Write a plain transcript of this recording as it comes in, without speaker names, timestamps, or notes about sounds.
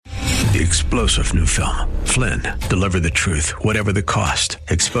The explosive new film, Flynn, deliver the truth, whatever the cost,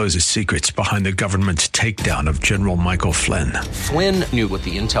 exposes secrets behind the government's takedown of General Michael Flynn. Flynn knew what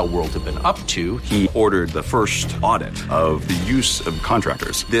the intel world had been up to. He ordered the first audit of the use of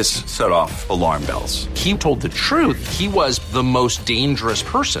contractors. This set off alarm bells. He told the truth. He was the most dangerous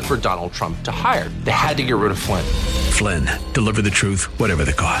person for Donald Trump to hire. They had to get rid of Flynn. Flynn, deliver the truth, whatever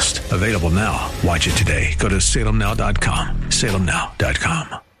the cost. Available now. Watch it today. Go to salemnow.com.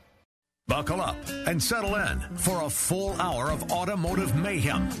 salemnow.com. Buckle up and settle in for a full hour of automotive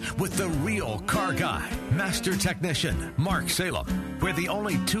mayhem with the real car guy, master technician, Mark Salem, where the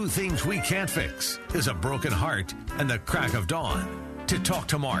only two things we can't fix is a broken heart and the crack of dawn. To talk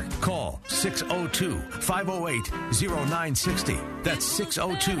to Mark, call 602-508-0960. That's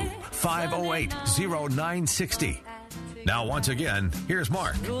 602-508-0960. Now, once again, here's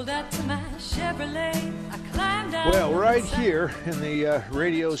Mark. Well, right here in the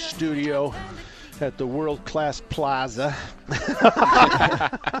radio studio at the world-class plaza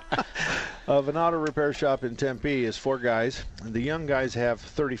of an auto repair shop in Tempe is four guys. The young guys have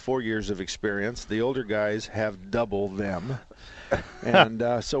 34 years of experience. The older guys have double them. And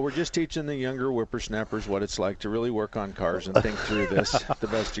so we're just teaching the younger whippersnappers what it's like to really work on cars and think through this the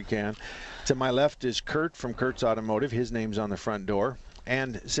best you can. To my left is Kurt from Kurt's Automotive. His name's on the front door.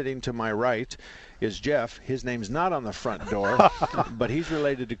 And sitting to my right is Jeff. His name's not on the front door, but he's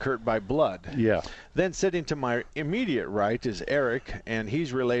related to Kurt by blood. Yeah. Then sitting to my immediate right is Eric, and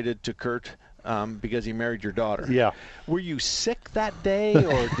he's related to Kurt because he married your daughter. Yeah. Were you sick that day,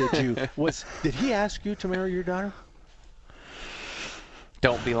 or did he ask you to marry your daughter?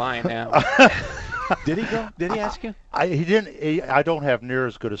 Don't be lying now. Did he go? Did he ask you? He didn't. I don't have near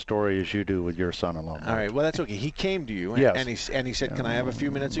as good a story as you do with your son-in-law. All right. Well, that's okay. He came to you, Yes. and he said, "Can I have a few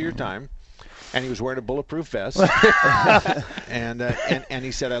minutes of your time?" And he was wearing a bulletproof vest, and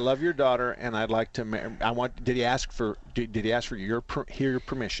he said, "I love your daughter, and I'd like to marry." Did he ask for your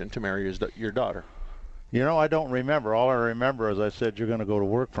permission to marry your daughter? You know, I don't remember. All I remember is I said, "You're going to go to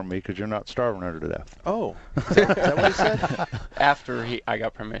work for me because you're not starving her to death." Oh, is that what he said? After I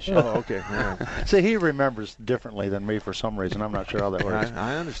got permission. Oh, okay. All right. See, he remembers differently than me for some reason. I'm not sure how that works.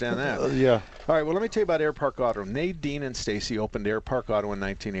 I understand that. Yeah. All right. Well, let me tell you about Air Park Auto. Nadine and Stacy opened Air Park Auto in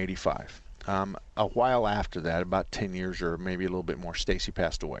 1985. A while after that, about 10 years or maybe a little bit more, Stacy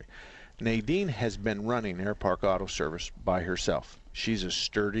passed away. Nadine has been running Air Park Auto Service by herself. She's a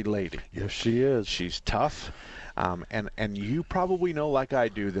sturdy lady. Yes, she is. She's tough. And you probably know, like I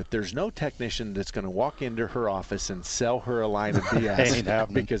do, that there's no technician that's going to walk into her office and sell her a line of BS. Ain't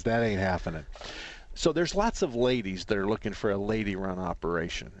happening. Because that ain't happening. So there's lots of ladies that are looking for a lady-run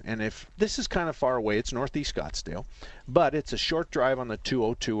operation. And if this is kind of far away, it's northeast Scottsdale, but it's a short drive on the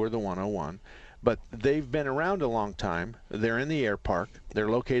 202 or the 101. But they've been around a long time. They're in the Air Park.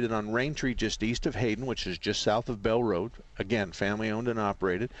 They're located on Raintree just east of Hayden, which is just south of Bell Road. Again, family-owned and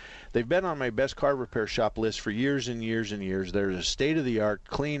operated. They've been on my best car repair shop list for years and years and years. They're a state-of-the-art,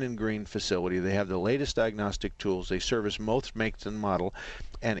 clean and green facility. They have the latest diagnostic tools. They service most makes and model.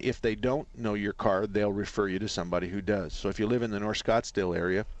 And if they don't know your car, they'll refer you to somebody who does. So if you live in the North Scottsdale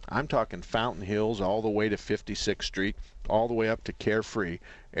area, I'm talking Fountain Hills all the way to 56th Street, all the way up to Carefree.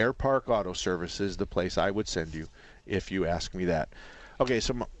 Air Park Auto Service is the place I would send you if you ask me that. Okay,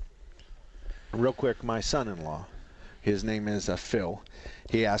 so real quick, my son-in-law, his name is Phil.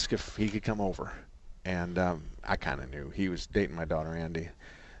 He asked if he could come over, and I kind of knew. He was dating my daughter, Andy.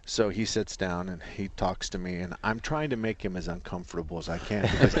 So he sits down and he talks to me, and I'm trying to make him as uncomfortable as I can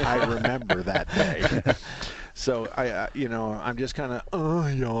because I remember that day. So I'm just kind of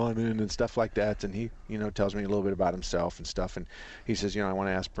yawning and stuff like that, and he, tells me a little bit about himself and stuff, and he says, I want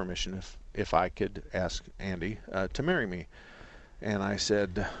to ask permission if I could ask Andy to marry me, and I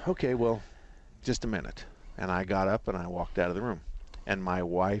said, okay, well, just a minute, and I got up and I walked out of the room, and my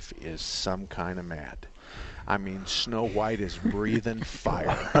wife is some kind of mad. I mean, Snow White is breathing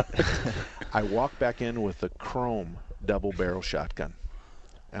fire. I walked back in with a chrome double-barrel shotgun,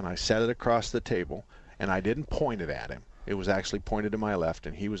 and I set it across the table, and I didn't point it at him. It was actually pointed to my left,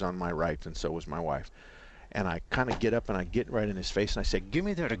 and he was on my right, and so was my wife. And I kind of get up, and I get right in his face, and I say, give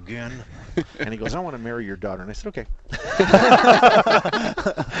me that again. And he goes, I want to marry your daughter. And I said, okay.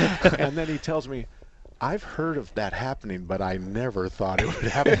 And then he tells me, I've heard of that happening, but I never thought it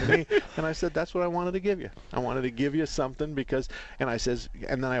would happen to me. And I said, that's what I wanted to give you. I wanted to give you something because, and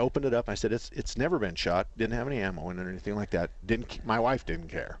then I opened it up and I said, it's never been shot, didn't have any ammo in it or anything like that. My wife didn't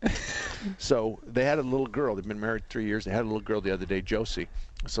care. So they had a little girl. They've been married 3 years. They had a little girl the other day, Josie.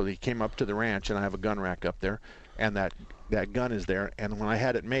 So they came up to the ranch, and I have a gun rack up there, and that gun is there. And when I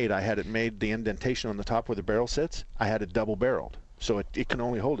had it made, the indentation on the top where the barrel sits, I had it double-barreled. so it can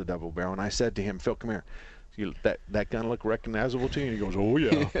only hold a double barrel. And I said to him, Phil, come here. That gun look recognizable to you? And he goes, oh,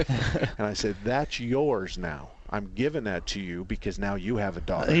 yeah. And I said, that's yours now. I'm giving that to you because now you have a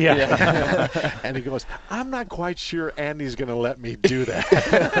daughter. Yeah. And he goes, I'm not quite sure Andy's going to let me do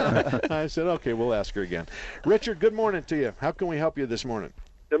that. I said, okay, we'll ask her again. Richard, good morning to you. How can we help you this morning?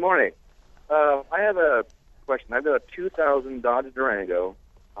 Good morning. I have a question. I've got a 2000 Dodge Durango.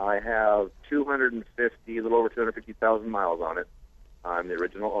 I have a little over 250,000 miles on it. I'm the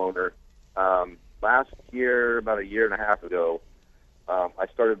original owner. Last year, about a year and a half ago, I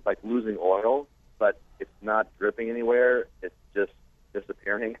started losing oil, but it's not dripping anywhere. It's just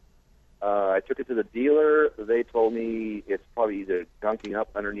disappearing. I took it to the dealer. They told me it's probably either gunking up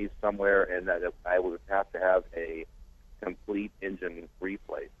underneath somewhere, and that I would have to have a complete engine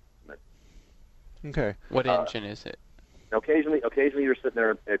replacement. Okay. What engine is it? Occasionally you're sitting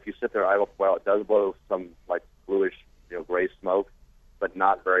there. If you sit there idle for a while, it does blow some bluish, gray smoke, but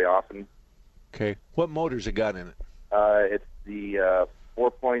not very often. Okay. What motor's it got in it? It's the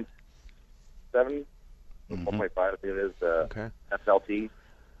 4.7, 4.5, I think it is. SLT.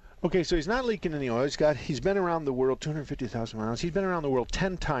 Okay, so he's not leaking any oil. He's been around the world 250,000 miles. He's been around the world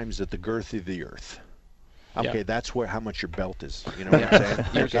 10 times at the girth of the Earth. Okay, Yeah. that's how much your belt is. You know what I'm saying?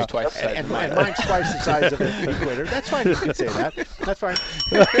 Yours is twice the size and of mine. mine's twice the size of an equator. That's fine. You can say that. That's fine.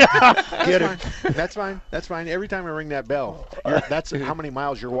 That's fine. That's fine. Every time I ring that bell, that's how many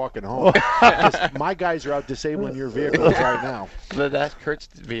miles you're walking home. 'Cause my guys are out disabling your vehicles right now. But that's Kurt's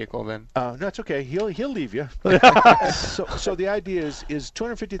vehicle then. No, it's okay. He'll leave you. So the idea is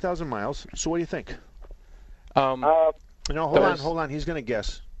 250,000 miles. So what do you think? Hold on. He's going to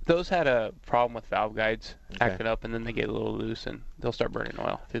guess. Those had a problem with valve guides Okay. acting up, and then they get a little loose, and they'll start burning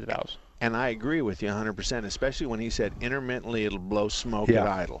oil through the valves. And I agree with you 100%, especially when he said intermittently it'll blow smoke at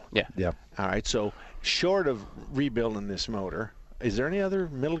idle. Yeah. Yeah. All right, so short of rebuilding this motor, is there any other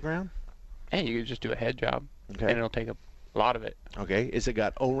middle ground? And you could just do a head job, Okay. and it'll take a lot of it. Okay, is it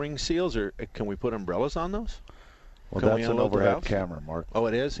got O-ring seals, or can we put umbrellas on those? Well, Can we that's an unload the overhead valves? camera, Mark. Oh,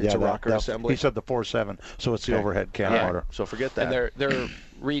 it is? It's a rocker assembly? He said the 4.7, so it's the Okay. overhead cam Yeah. motor. So forget that. And they're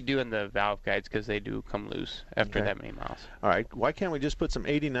redoing the valve guides because they do come loose after Okay. that many miles. All right, why can't we just put some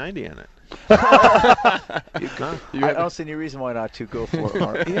 80-90 in it? I don't see any reason why not to go for it,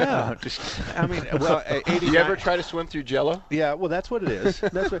 Mark. Yeah. I mean, well, 89. You ever try to swim through Jello? Yeah, well, that's what it is.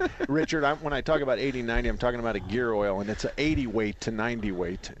 That's what, Richard, when I talk about 80-90, I'm talking about a gear oil, and it's an 80 weight to 90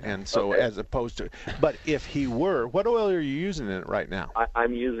 weight, and so as opposed to. But if he were, what oil are you using in it right now?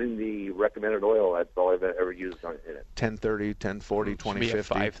 I'm using the recommended oil. That's all I've ever used in it. 1030, 1040, Should be a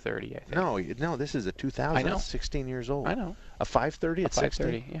 2050. 530, I think. No, this is a 2000. I know. It's 16 years old. I know. A 530 at 16?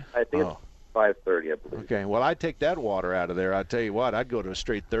 530, yeah. I think Oh. it's 530, I believe. Okay, well, I'd take that water out of there. I'll tell you what, I'd go to a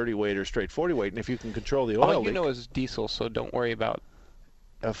straight 30 weight or straight 40 weight, and if you can control the oil All you leak, know is diesel, so don't worry about.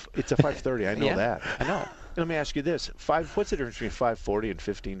 it's a 530. I know Yeah, that. I know. Let me ask you this: what's the difference between 540 and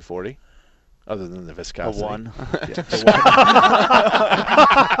 1540, other than the viscosity? one. Yeah, the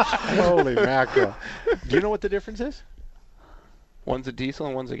one. Holy mackerel! Do you know what the difference is? One's a diesel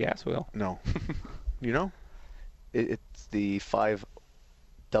and one's a gas wheel. No. You know? It's the 5W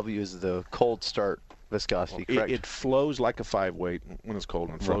is the cold start viscosity, correct? It flows like a 5 weight when it's cold,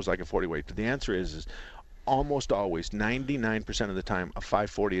 and it flows like a 40 weight. But the answer is almost always, 99% of the time, a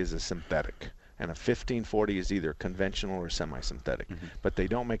 540 is a synthetic. And a 1540 is either conventional or semi-synthetic. But they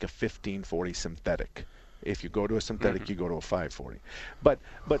don't make a 1540 synthetic. If you go to a synthetic, you go to a 540. But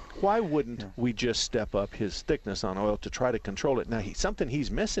why wouldn't we just step up his thickness on oil to try to control it? Now, something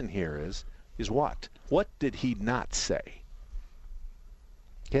he's missing here is what? What did he not say?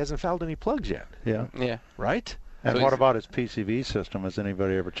 He hasn't fouled any plugs yet. Yeah. Yeah. Right? And So what he's- about his PCV system? Has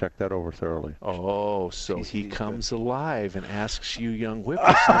anybody ever checked that over thoroughly? Oh, so he PCV 's comes alive and asks you young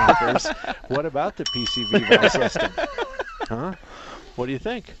whippersnappers, what about the PCV valve system? Huh? What do you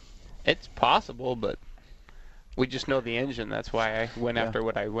think? It's possible, but we just know the engine. That's why I went after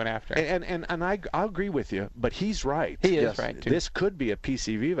what I went after. And I'll agree with you, but he's right. He is right, too. This could be a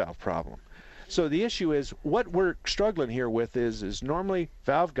PCV valve problem. So the issue is, what we're struggling here with is normally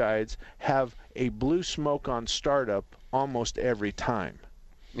valve guides have a blue smoke on startup almost every time.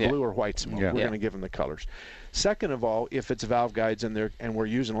 Yeah. Blue or white smoke. Yeah. We're Yeah. going to give them the colors. Second of all, if it's valve guides and we're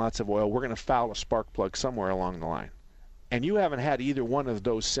using lots of oil, we're going to foul a spark plug somewhere along the line. And you haven't had either one of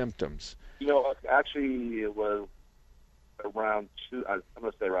those symptoms. Actually, it was around I'm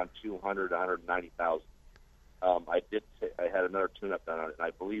going to say around 200, 190,000. I had another tune-up done on it, and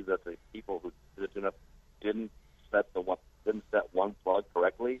I believe that the people who did the tune-up didn't set one plug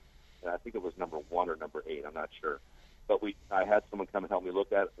correctly, and I think it was number 1 or number 8. I'm not sure, but I had someone come and help me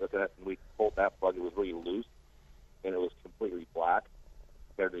look at it, and we pulled that plug. It was really loose, and it was completely black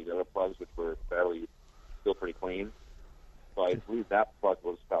compared to the other plugs, which were still pretty clean. So I believe that plug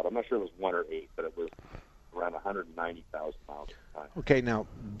was about, I'm not sure it was 1 or 8, but it was around 190,000 miles at the time. Okay, now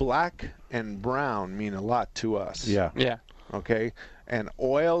black and brown mean a lot to us. Yeah. Yeah. Okay, and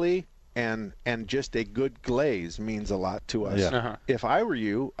oily and just a good glaze means a lot to us. Yeah. Uh-huh. If I were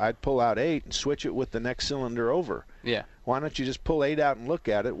you, I'd pull out 8 and switch it with the next cylinder over. Yeah. Why don't you just pull 8 out and look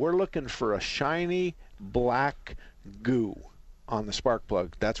at it? We're looking for a shiny black goo on the spark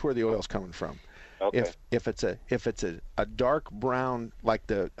plug. That's where the oil's coming from. Okay. If it's a dark brown,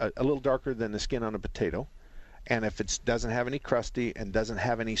 like a little darker than the skin on a potato, and if it doesn't have any crusty and doesn't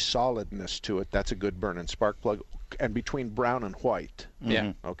have any solidness to it, that's a good burning spark plug. And between brown and white.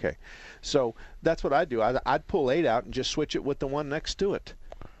 Yeah. Okay. So that's what I'd do. I'd pull 8 out and just switch it with the one next to it.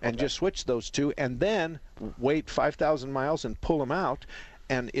 And just switch those two, and then wait 5,000 miles and pull them out.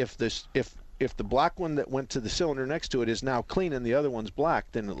 And if the black one that went to the cylinder next to it is now clean and the other one's black,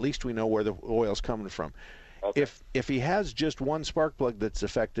 then at least we know where the oil's coming from. Okay. If he has just one spark plug that's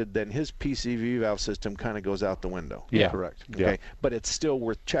affected, then his PCV valve system kind of goes out the window. Yeah. Correct. Okay, Yeah. but it's still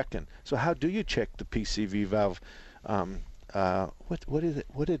worth checking. So how do you check the PCV valve? What is it?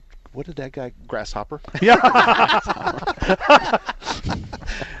 What did that guy, Grasshopper? Yeah.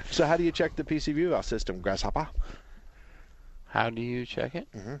 So how do you check the PCV valve system, Grasshopper? How do you check it?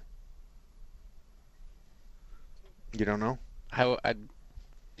 You don't know?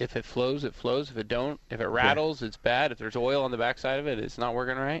 If it flows, it flows. If it don't, if it rattles, it's bad. If there's oil on the backside of it, it's not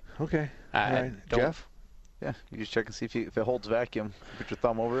working right. Okay. I All right. don't- Jeff? Yeah, you just check and see if it holds vacuum. Put your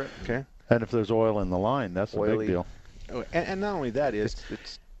thumb over it. Okay. And if there's oil in the line, that's a big Oily. deal. Oh, and not only that is,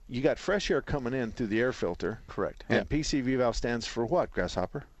 It's you got fresh air coming in through the air filter. correct. And PCV valve stands for what,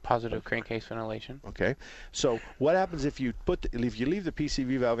 Grasshopper? Positive crankcase ventilation. Okay. So what happens if you leave the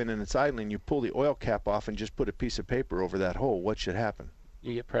PCV valve in and it's idling, you pull the oil cap off and just put a piece of paper over that hole? What should happen?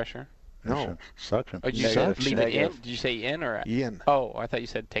 You get pressure. No. Suction. Oh, did you say Negative. leave it in? Negative. Did you say in or? In. Oh, I thought you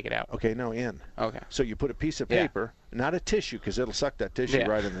said take it out. Okay, no, in. Okay. So you put a piece of Yeah. paper, not a tissue, because it'll suck that tissue Yeah.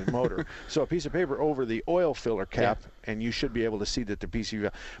 right in the motor. So a piece of paper over the oil filler cap, and you should be able to see that the PCV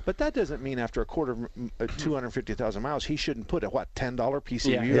valve. But that doesn't mean after a quarter of 250,000 miles, he shouldn't put a, $10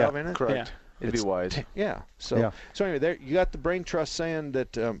 PCV Yeah. valve in it? Correct. Yeah. It'd be wise. Yeah. So Yeah. so anyway, there you got the brain trust saying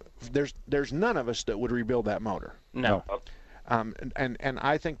that there's none of us that would rebuild that motor. No. And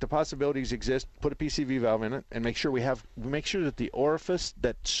I think the possibilities exist. Put a PCV valve in it, and make sure that the orifice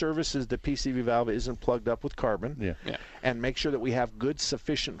that services the PCV valve isn't plugged up with carbon. Yeah. Yeah. And make sure that we have good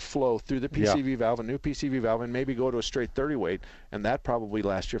sufficient flow through the PCV valve, a new PCV valve, and maybe go to a straight 30 weight, and that probably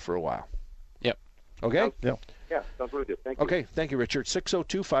lasts you for a while. Yep. Okay. Yeah. Yeah, sounds really good. Thank you. Okay, thank you, Richard.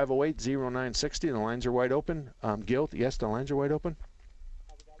 602-508-0960. The lines are wide open. Gil, yes, the lines are wide open.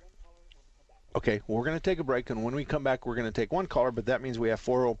 Okay, well, we're going to take a break, and when we come back, we're going to take one caller, but that means we have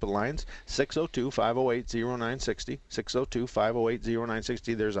 4 open lines. 602-508-0960.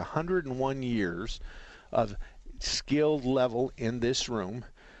 602-508-0960. There's 101 years of skilled level in this room,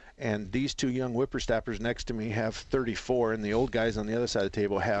 and these two young whippersnappers next to me have 34, and the old guys on the other side of the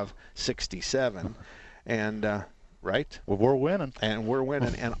table have 67. And right? Well, we're winning. And we're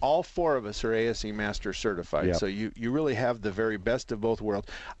winning. And all 4 of us are ASE Master certified. Yep. So you really have the very best of both worlds.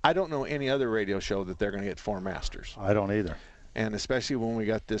 I don't know any other radio show that they're going to get 4 masters. I don't either. And especially when we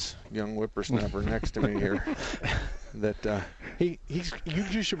got this young whippersnapper next to me here. That you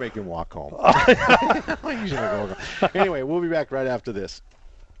should make him walk home. You should make him walk home. Anyway, we'll be back right after this.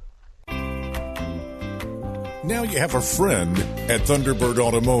 Now you have a friend at Thunderbird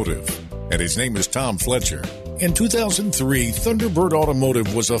Automotive, and his name is Tom Fletcher. In 2003, Thunderbird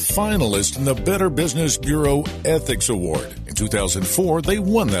Automotive was a finalist in the Better Business Bureau Ethics Award. In 2004, they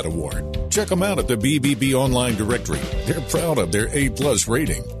won that award. Check them out at the BBB Online Directory. They're proud of their A+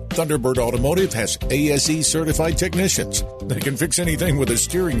 rating. Thunderbird Automotive has ASE certified technicians. They can fix anything with a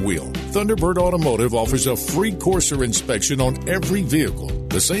steering wheel. Thunderbird Automotive offers a free Corsair inspection on every vehicle,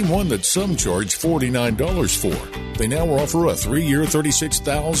 the same one that some charge $49 for. They now offer a 3-year,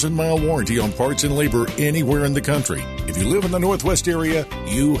 36,000-mile warranty on parts and labor anywhere in the country. If you live in the Northwest area,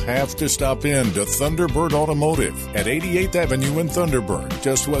 you have to stop in to Thunderbird Automotive at 88th Avenue in Thunderbird,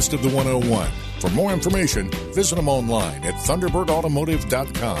 just west of the 101. For more information, visit them online at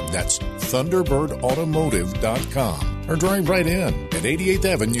ThunderbirdAutomotive.com. That's ThunderbirdAutomotive.com. Or drive right in at 88th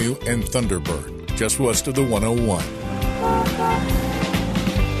Avenue in Thunderbird, just west of the 101.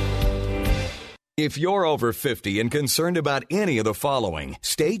 If you're over 50 and concerned about any of the following,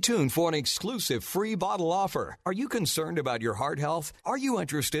 stay tuned for an exclusive free bottle offer. Are you concerned about your heart health? Are you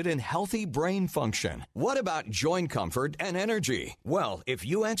interested in healthy brain function? What about joint comfort and energy? Well, if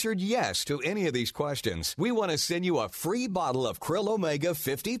you answered yes to any of these questions, we want to send you a free bottle of Krill Omega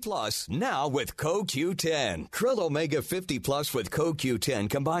 50 Plus now with CoQ10. Krill Omega 50 Plus with CoQ10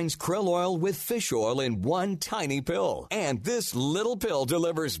 combines krill oil with fish oil in one tiny pill. And this little pill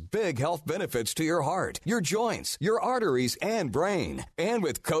delivers big health benefits to your heart, your joints, your arteries, and brain. And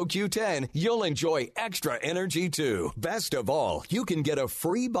with CoQ10, you'll enjoy extra energy too. Best of all, you can get a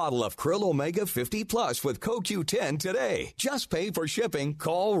free bottle of Krill Omega 50 Plus with CoQ10 today. Just pay for shipping.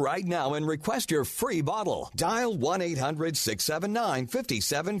 Call right now and request your free bottle. Dial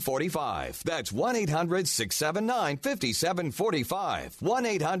 1-800-679-5745. That's 1-800-679-5745.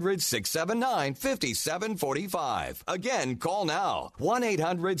 1-800-679-5745. Again, call now.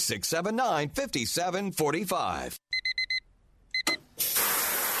 1-800-679-5745. I'll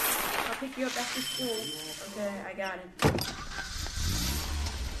pick you up after school. Okay, I got it.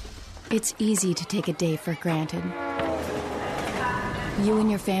 It's easy to take a day for granted. You and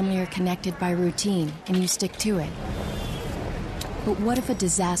your family are connected by routine, and you stick to it. But what if a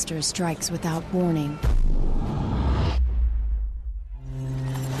disaster strikes without warning?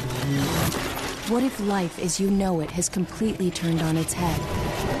 What if life as you know it has completely turned on its head?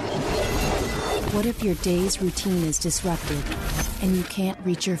 What if your day's routine is disrupted and you can't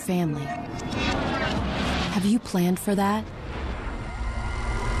reach your family? Have you planned for that?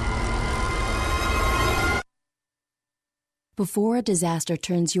 Before a disaster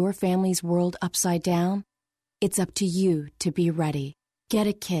turns your family's world upside down, it's up to you to be ready. Get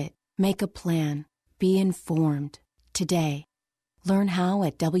a kit, make a plan, be informed today. Learn how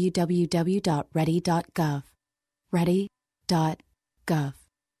at www.ready.gov. Ready.gov.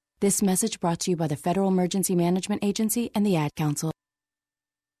 This message brought to you by the Federal Emergency Management Agency and the Ad Council.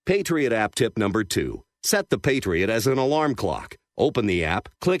 Patriot app tip number 2. Set the Patriot as an alarm clock. Open the app,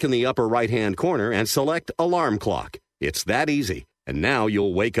 click in the upper right-hand corner, and select Alarm Clock. It's that easy. And now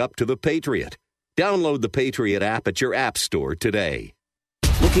you'll wake up to the Patriot. Download the Patriot app at your app store today.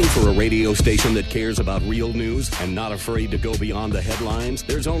 Looking for a radio station that cares about real news and not afraid to go beyond the headlines?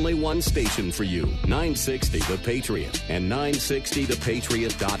 There's only one station for you, 960 The Patriot and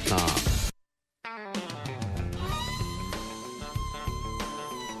 960thepatriot.com.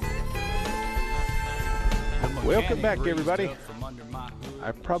 Welcome back, everybody.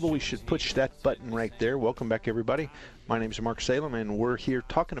 I probably should push that button right there. Welcome back, everybody. My name is Mark Salem, and we're here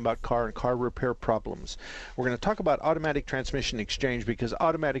talking about car and car repair problems. We're going to talk about automatic transmission exchange because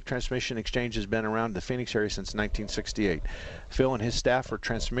automatic transmission exchange has been around the Phoenix area since 1968. Phil and his staff are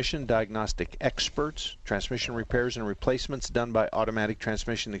transmission diagnostic experts. Transmission repairs and replacements done by automatic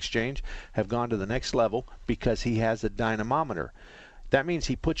transmission exchange have gone to the next level because he has a dynamometer. That means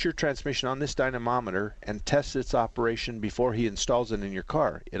he puts your transmission on this dynamometer and tests its operation before he installs it in your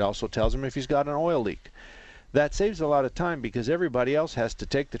car. It also tells him if he's got an oil leak. That saves a lot of time because everybody else has to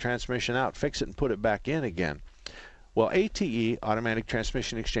take the transmission out, fix it, and put it back in again. Well, ATE, Automatic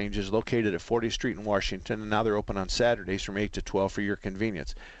Transmission Exchange, is located at 40th Street in Washington, and now they're open on Saturdays from 8 to 12 for your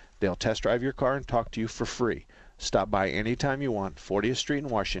convenience. They'll test drive your car and talk to you for free. Stop by anytime you want, 40th Street in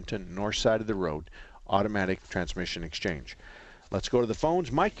Washington, north side of the road, Automatic Transmission Exchange. Let's go to the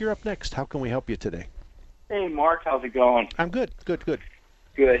phones. Mike, you're up next. How can we help you today? Hey, Mark. How's it going? I'm good. Good.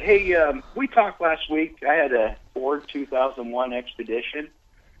 Hey, we talked last week. I had a Ford 2001 Expedition,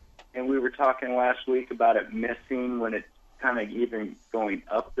 and we were talking last week about it missing when it's kind of even going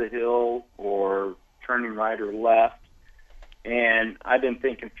up the hill or turning right or left. And I've been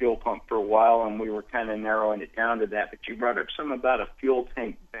thinking fuel pump for a while, and we were kind of narrowing it down to that. But you brought up something about a fuel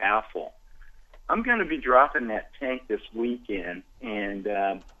tank baffle. I'm going to be dropping that tank this weekend and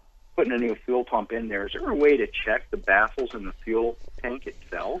putting a new fuel pump in there. Is there a way to check the baffles in the fuel tank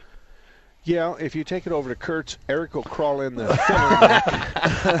itself? Yeah, if you take it over to Kurt's, Eric will crawl in the filler neck.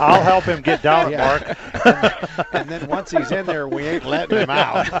 I'll help him get down it, Mark. And then once he's in there, we ain't letting him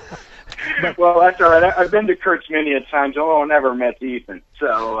out. Well, that's all right. I've been to Kurt's many a times, although I never met Ethan.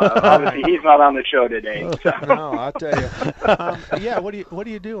 So obviously he's not on the show today. So. No, I'll tell you. Yeah, what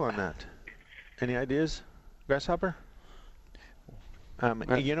do you do on that? Any ideas, Grasshopper?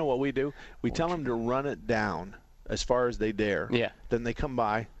 You know what we do? We tell them to run it down as far as they dare. Yeah. Then they come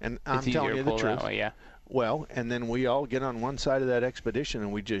by, and I'm it's telling you the truth. That way, yeah. Well, and then we all get on one side of that Expedition,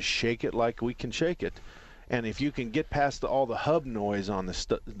 and we just shake it like we can shake it. And if you can get past all the hub noise on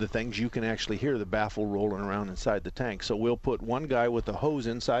the things, you can actually hear the baffle rolling around inside the tank. So we'll put one guy with a hose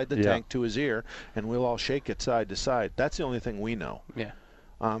inside the tank to his ear, and we'll all shake it side to side. That's the only thing we know. Yeah.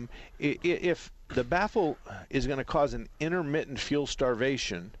 If the baffle is going to cause an intermittent fuel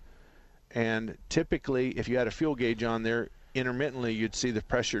starvation, and typically, if you had a fuel gauge on there, intermittently you'd see the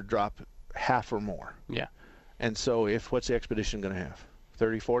pressure drop half or more. Yeah. And so, what's the Expedition going to have?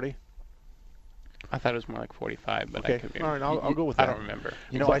 30, 40? I thought it was more like 45, but okay. I could be. All right, I'll go with that. I don't remember.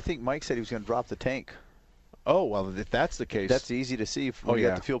 I think Mike said he was going to drop the tank. Oh, well, if that's the case. That's easy to see. When you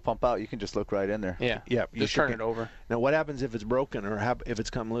got the fuel pump out, you can just look right in there. Yeah. Yeah. Just turn it over. Now, what happens if it's broken or if it's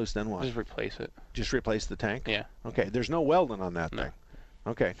come loose? Then what? Just replace it. Just replace the tank? Yeah. Okay. There's no welding on that thing.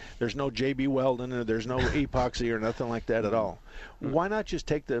 Okay. There's no JB welding, or there's no epoxy or nothing like that at all. Why not just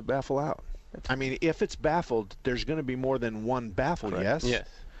take the baffle out? I mean, if it's baffled, there's going to be more than one baffle, yes? Yes.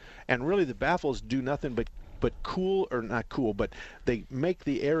 And really, the baffles do nothing but cool, or not cool, but they make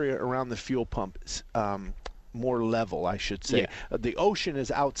the area around the fuel pump more level, I should say. Yeah. The ocean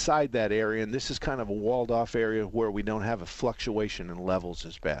is outside that area, and this is kind of a walled-off area where we don't have a fluctuation in levels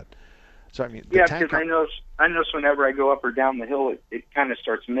as bad. So I mean, yeah, because I notice whenever I go up or down the hill, it kind of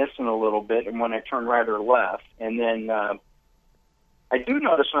starts missing a little bit, and when I turn right or left, and then I do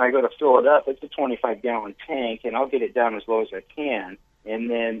notice when I go to fill it up, it's a 25-gallon tank, and I'll get it down as low as I can, and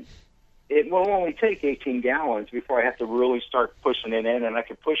then it will only take 18 gallons before I have to really start pushing it in, and I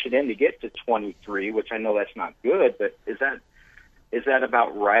can push it in to get to 23, which I know that's not good, but is that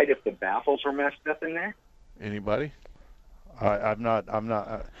about right if the baffles are messed up in there? Anybody? I'm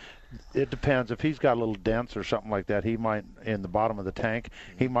not. It depends. If he's got a little dents or something like that, he might, in the bottom of the tank,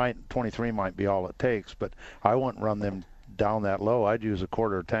 23 might be all it takes, but I wouldn't run them down that low. I'd use a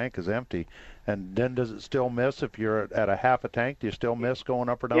quarter tank as empty. And then does it still miss if you're at a half a tank? Do you still miss going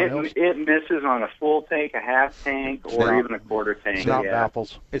up or down hills? It misses on a full tank, a half tank, or even a quarter tank. It's not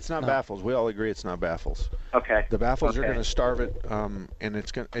baffles. It's not baffles. We all agree it's not baffles. Okay. The baffles are going to starve it, and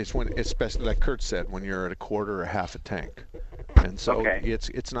it's especially like Kurt said, when you're at a quarter or half a tank. And so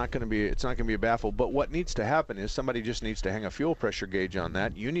it's not going to be a baffle. But what needs to happen is somebody just needs to hang a fuel pressure gauge on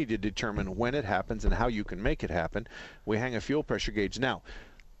that. You need to determine when it happens and how you can make it happen. We hang a fuel pressure gauge. Now,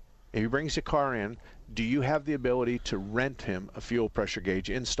 if he brings a car in, do you have the ability to rent him a fuel pressure gauge,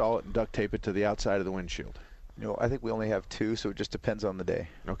 install it, and duct tape it to the outside of the windshield? I think we only have 2, so it just depends on the day.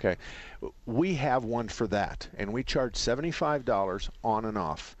 Okay. We have one for that, and we charge $75 on and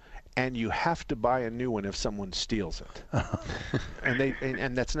off. And you have to buy a new one if someone steals it.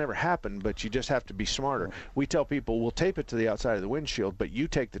 and that's never happened, but you just have to be smarter. We tell people, we'll tape it to the outside of the windshield, but you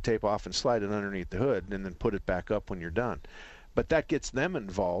take the tape off and slide it underneath the hood and then put it back up when you're done. But that gets them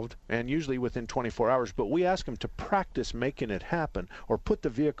involved, and usually within 24 hours. But we ask them to practice making it happen or put the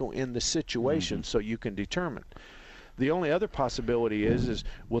vehicle in the situation so you can determine. The only other possibility is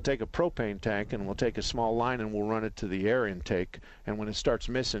we'll take a propane tank and we'll take a small line and we'll run it to the air intake, and when it starts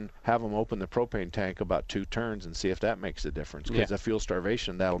missing, have them open the propane tank about 2 turns and see if that makes a difference. Because the fuel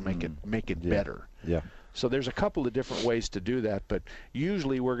starvation, that'll make it better. Yeah. So there's a couple of different ways to do that, but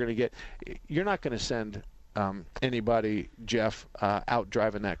usually you're not going to send anybody, Jeff, out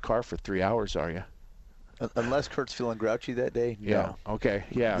driving that car for 3 hours, are you? Unless Kurt's feeling grouchy that day. Yeah. No. Okay.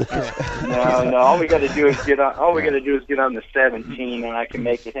 Yeah. No. All we got to do is get on. All we got to do is get on the 17, and I can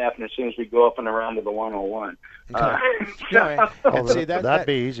make it happen as soon as we go up and around to the 101. See, that'd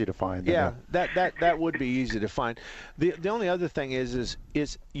be easy to find. Yeah, that would be easy to find. The only other thing is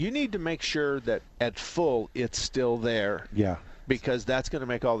you need to make sure that at full it's still there. Yeah. Because that's going to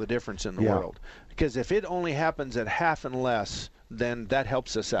make all the difference in the world. Because if it only happens at half and less, then that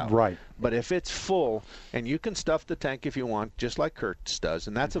helps us out. Right. But if it's full, and you can stuff the tank if you want, just like Kurtz does,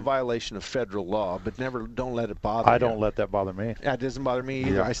 and that's a violation of federal law, but don't let it bother you. I don't let that bother me. That doesn't bother me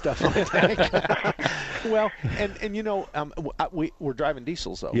either. Yeah. I stuff my tank. Well, we're driving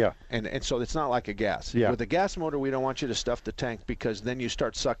diesels, though. Yeah. And so it's not like a gas. Yeah. With a gas motor, we don't want you to stuff the tank because then you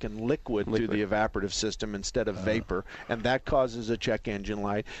start sucking liquid through the evaporative system instead of vapor, and that causes a check engine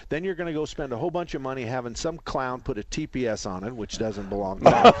light. Then you're going to go spend a whole bunch of money having some clown put a TPS on it, which doesn't belong to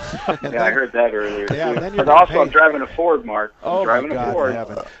it. I heard that earlier. Yeah, then you're but also, I'm driving a Ford, Mark. Oh, driving my God, a Ford.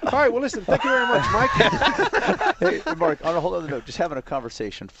 All right, well, listen, thank you very much, Mike. Hey, Mark, on a whole other note, just having a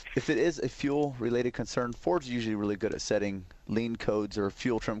conversation. If it is a fuel-related concern, Ford's usually really good at setting lean codes or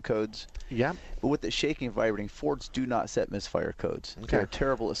fuel trim codes. Yeah. But with the shaking and vibrating, Fords do not set misfire codes. Okay. They're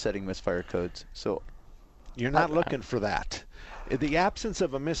terrible at setting misfire codes. So you're not looking for that. the absence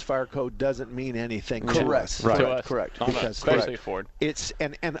of a misfire code doesn't mean anything to us. Correct. Because especially Ford. It's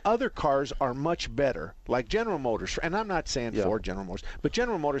and other cars are much better, like General Motors. And I'm not saying Ford, General Motors, but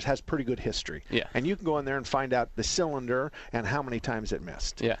General Motors has pretty good history. Yeah. And you can go in there and find out the cylinder and how many times it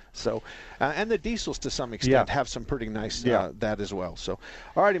missed. Yeah. So, and the diesels to some extent have some pretty nice that as well. So,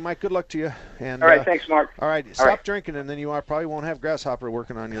 all righty, Mike. Good luck to you. And all right, thanks, Mark. All right, stop drinking, and then you probably won't have Grasshopper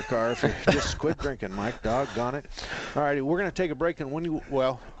working on your car if you just quit drinking, Mike. Doggone it. All righty, we're going to take a break, and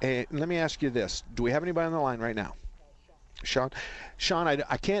let me ask you this: do we have anybody on the line right now? Sean,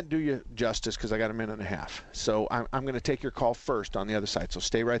 I can't do you justice because I got a minute and a half. So I'm going to take your call first on the other side. So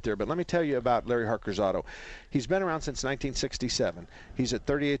stay right there. But let me tell you about Larry Harker's Auto. He's been around since 1967. He's at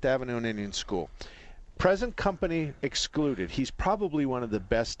 38th Avenue and Indian School. Present company excluded. He's probably one of the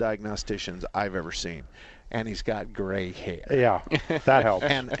best diagnosticians I've ever seen. And he's got gray hair. Yeah, that helps.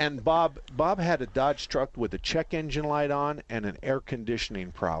 And Bob had a Dodge truck with a check engine light on and an air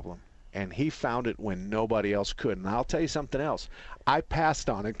conditioning problem. And he found it when nobody else could. And I'll tell you something else. I passed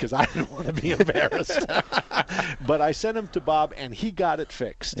on it because I didn't want to be embarrassed. But I sent him to Bob, and he got it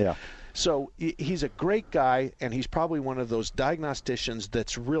fixed. Yeah. So he's a great guy, and he's probably one of those diagnosticians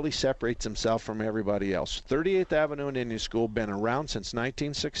that's really separates himself from everybody else. 38th Avenue and Indian School, been around since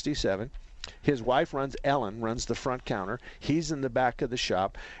 1967. His wife Ellen runs the front counter. He's in the back of the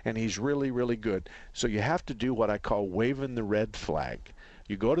shop, and he's really, really good. So you have to do what I call waving the red flag.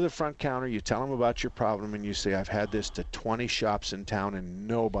 You go to the front counter, you tell them about your problem, and you say, I've had this to 20 shops in town, and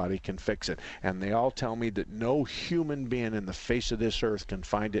nobody can fix it. And they all tell me that no human being in the face of this earth can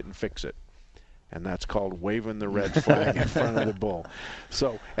find it and fix it. And that's called waving the red flag in front of the bull.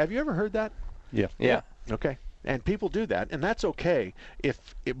 So have you ever heard that? Yeah. Okay. And people do that, and that's okay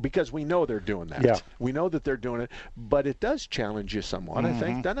because we know they're doing that. Yeah. We know that they're doing it, but it does challenge you somewhat, I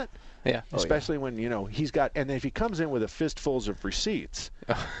think, doesn't it? Yeah. Especially when, he's got, and if he comes in with a fistfuls of receipts,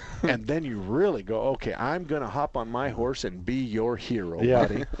 and then you really go, okay, I'm going to hop on my horse and be your hero,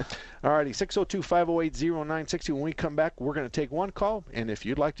 buddy. All righty, 602-508-0960. When we come back, we're going to take one call, and if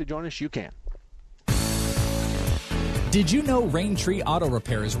you'd like to join us, you can. Did you know Raintree Auto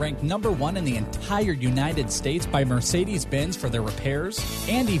Repair is ranked #1 in the entire United States by Mercedes-Benz for their repairs?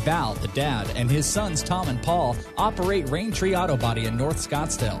 Andy Val, the dad, and his sons Tom and Paul operate Raintree Auto Body in North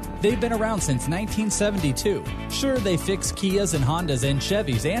Scottsdale. They've been around since 1972. Sure, they fix Kias and Hondas and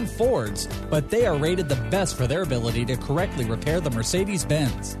Chevys and Fords, but they are rated the best for their ability to correctly repair the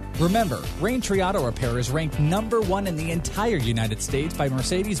Mercedes-Benz. Remember, Raintree Auto Repair is ranked #1 in the entire United States by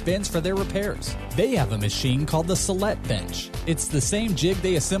Mercedes-Benz for their repairs. They have a machine called the Select Bench. It's the same jig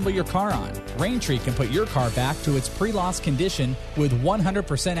they assemble your car on. Raintree can put your car back to its pre-loss condition with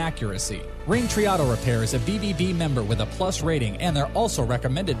 100% accuracy. Raintree Auto Repair is a BBB member with a plus rating, and they're also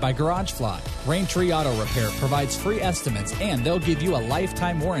recommended by GarageFly. Raintree Auto Repair provides free estimates, and they'll give you a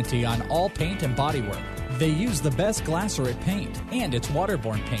lifetime warranty on all paint and bodywork. They use the best Glasurit paint, and it's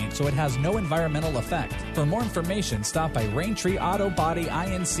waterborne paint, so it has no environmental effect. For more information, stop by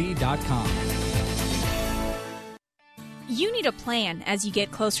RaintreeAutoBodyInc.com. You need a plan as you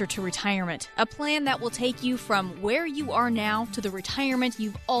get closer to retirement. A plan that will take you from where you are now to the retirement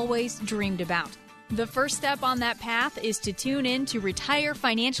you've always dreamed about. The first step on that path is to tune in to Retire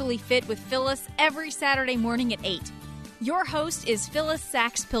Financially Fit with Phyllis every Saturday morning at 8. Your host is Phyllis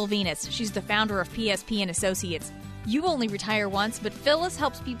Sachs-Pilvinus. She's the founder of PSP & Associates. You only retire once, but Phyllis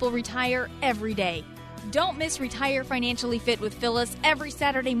helps people retire every day. Don't miss Retire Financially Fit with Phyllis every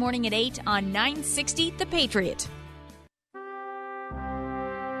Saturday morning at 8 on 960 The Patriot.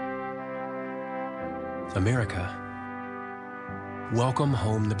 America, welcome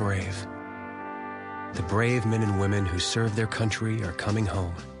home the brave. The brave men and women who serve their country are coming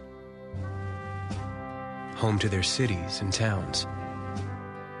home. Home to their cities and towns.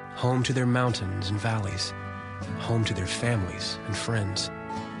 Home to their mountains and valleys. Home to their families and friends.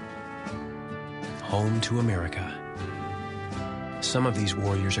 Home to America. Some of these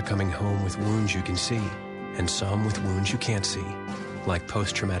warriors are coming home with wounds you can see, and some with wounds you can't see, like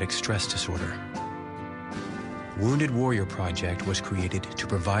post-traumatic stress disorder. Wounded Warrior Project was created to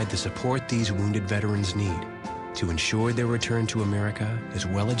provide the support these wounded veterans need to ensure their return to America is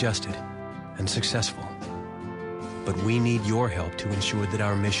well-adjusted and successful. But we need your help to ensure that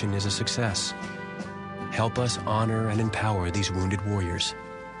our mission is a success. Help us honor and empower these wounded warriors.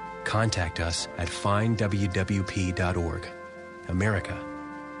 Contact us at findwwp.org. America,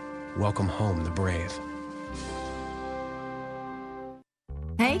 welcome home the brave.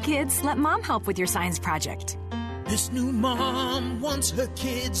 Hey kids, let Mom help with your science project. This new mom wants her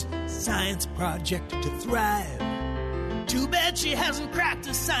kids' science project to thrive. Too bad she hasn't cracked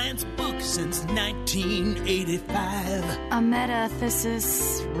a science book since 1985. A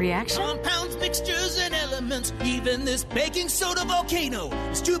metathesis reaction? Compounds, mixtures, and elements. Even this baking soda volcano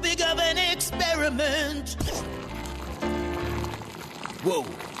is too big of an experiment. Whoa.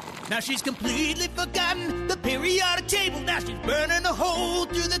 Now she's completely forgotten the periodic table. Now she's burning a hole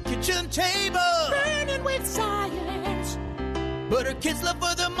through the kitchen table. Burning with science. But her kids' love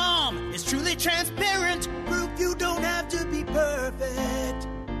for their mom is truly transparent. Proof you don't have to be perfect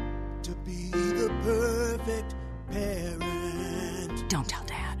to be the perfect parent. Don't tell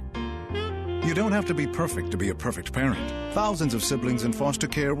Dad. You don't have to be perfect to be a perfect parent. Thousands of siblings in foster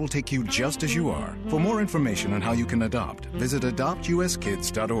care will take you just as you are. For more information on how you can adopt, visit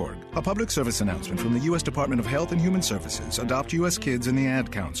adoptuskids.org. A public service announcement from the U.S. Department of Health and Human Services, Adopt U.S. Kids, and the Ad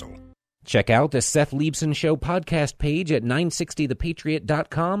Council. Check out the Seth Leibson Show podcast page at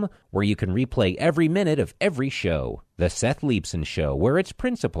 960thepatriot.com, where you can replay every minute of every show. The Seth Leibson Show, where it's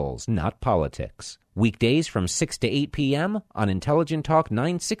principles, not politics. Weekdays from 6 to 8 p.m. on Intelligent Talk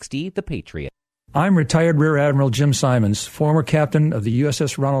 960 The Patriot. I'm retired Rear Admiral Jim Simons, former captain of the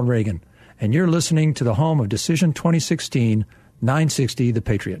USS Ronald Reagan, and you're listening to the home of Decision 2016, 960 The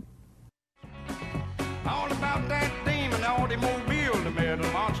Patriot. All about that demon automobile, the metal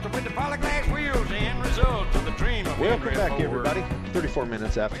monster with the polyglass wheels, the end result of the dream of Welcome back, everybody. 34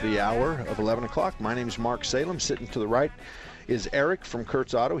 minutes after the hour of 11 o'clock. My name is Mark Salem. Sitting to the right is Eric from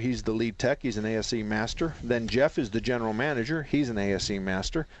Kurtz Auto. He's the lead tech. He's an ASE master. Then Jeff is the general manager. He's an ASE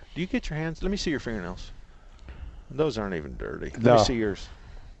master. Do you get your hands? Let me see your fingernails. Those aren't even dirty. No. Let me see yours.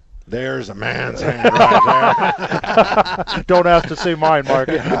 There's a man's hand right there. Don't ask to see mine, Mark.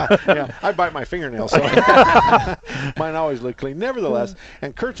 Yeah. I bite my fingernails, so mine always look clean. Nevertheless,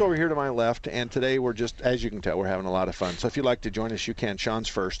 and Kurt's over here to my left, and today we're just, as you can tell, we're having a lot of fun. So if you'd like to join us, you can. Sean's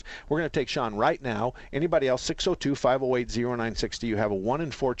first. We're going to take Sean right now. Anybody else, 602-508-0960. You have a 1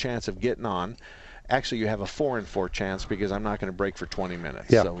 in 4 chance of getting on. Actually, you have a 4 in 4 chance because I'm not going to break for 20 minutes.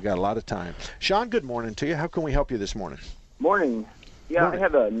 Yeah. So we got a lot of time. Sean, good morning to you. How can we help you this morning? Morning. Yeah, Morning. I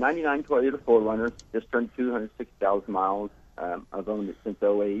have a 99 Toyota 4Runner, just turned 206,000 miles. I've owned it since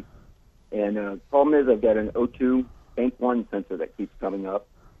 08. And the problem is I've got an O2 Bank 1 sensor that keeps coming up.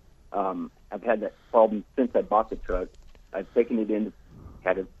 I've had that problem since I bought the truck. I've taken it in,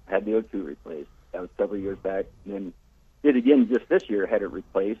 had the O2 replaced. That was several years back. And then did again just this year, had it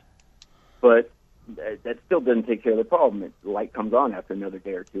replaced. But that still doesn't take care of the problem. The light comes on after another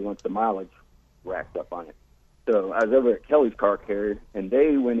day or two once the mileage racks up on it. So I was over at Kelly's Car Care, and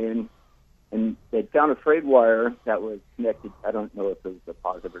they went in, and they found a frayed wire that was connected. I don't know if it was a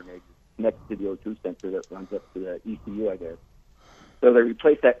positive or negative, connected to the O2 sensor that runs up to the ECU, I guess. So they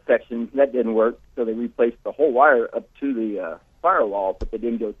replaced that section. That didn't work, so they replaced the whole wire up to the firewall, but they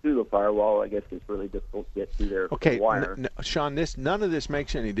didn't go through the firewall. I guess it's really difficult to get through their wire. Sean, none of this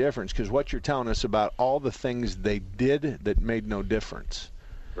makes any difference because what you're telling us about all the things they did that made no difference.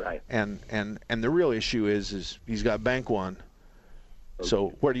 Right. And the real issue is he's got Bank 1. Okay. So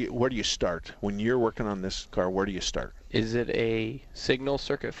where do you start when you're working on this car? Where do you start? Is it a signal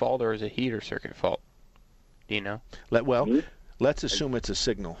circuit fault or is it a heater circuit fault? Do you know? Let's assume it's a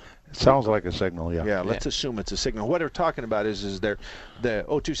signal. It sounds like a signal, yeah. Yeah, let's assume it's a signal. What we're talking about is the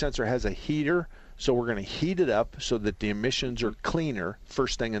O2 sensor has a heater, so we're going to heat it up so that the emissions are cleaner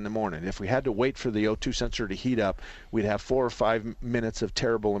first thing in the morning. If we had to wait for the O2 sensor to heat up, we'd have 4 or 5 minutes of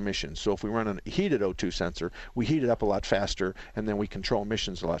terrible emissions. So if we run a heated O2 sensor, we heat it up a lot faster, and then we control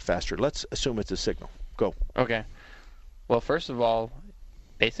emissions a lot faster. Let's assume it's a signal. Go. Okay. Well, first of all,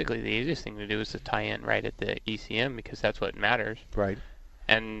 basically the easiest thing to do is to tie in right at the ECM because that's what matters. Right.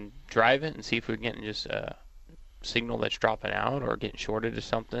 And drive it and see if we're getting just a signal that's dropping out or getting shorted or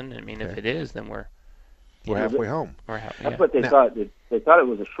something. I mean, if it is, then we're halfway home. That's what they thought. They thought it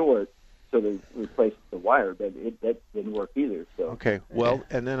was a short, so they replaced the wire, but that didn't work either. So. Okay. Well,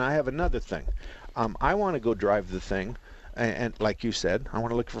 and then I have another thing. I want to go drive the thing. And like you said, I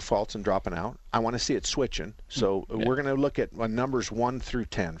want to look for faults and dropping out. I want to see it switching. So we're going to look at numbers 1 through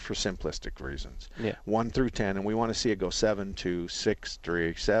 10 for simplistic reasons. Yeah. 1 through 10, and we want to see it go 7, 2, 6,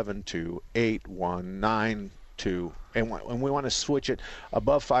 3, 7, 2, 8, 1, 9, 2, and we want to switch it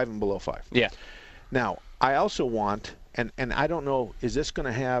above 5 and below 5. Yeah. Now, I also want, and I don't know, is this going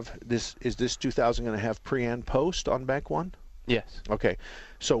to have this? Is this 2000 going to have pre and post on Bank 1? Yes. Okay.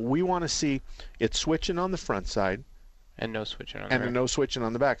 So we want to see it switching on the front side. And no switching on the no switching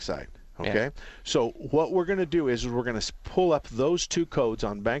on the back side. Okay? Yeah. So what we're going to do is we're going to pull up those two codes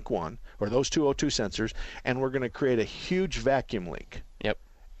on Bank 1, or those two O2 sensors, and we're going to create a huge vacuum leak. Yep.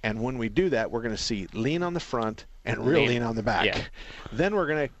 And when we do that, we're going to see lean on the front, and real lean on the back. Yeah. Then we're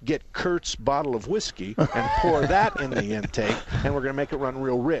going to get Kurt's bottle of whiskey and pour that in the intake, and we're going to make it run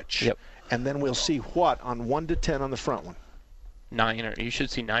real rich. Yep. And then we'll see what on 1 to 10 on the front one. 9 or you should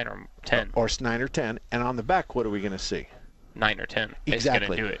see 9 or 10. Or 9 or 10. And on the back, what are we going to see? 9 or 10. Exactly. It's going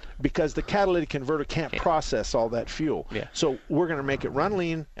to do it. Because the catalytic converter can't process all that fuel. Yeah. So we're going to make it run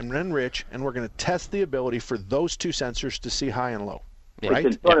lean and run rich, and we're going to test the ability for those two sensors to see high and low. Right?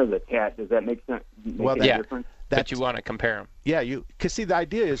 It's in front of the cat. Does that make sense? Difference? But you want to compare them. Yeah, because see, the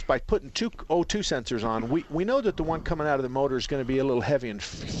idea is by putting two O2 sensors on, we know that the one coming out of the motor is going to be a little heavy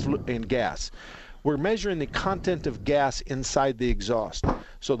in gas. We're measuring the content of gas inside the exhaust.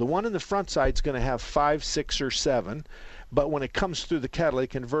 So the one in the front side is going to have 5, 6, or 7, but when it comes through the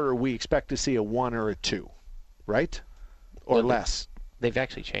catalytic converter, we expect to see a 1 or a 2, right? Or less. They've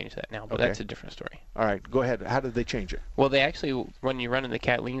actually changed that now, but that's a different story. All right, go ahead. How did they change it? Well, they actually, when you run in the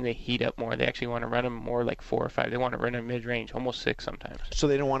cat lean, they heat up more. They actually want to run them more like 4 or 5. They want to run them mid-range, almost 6 sometimes. So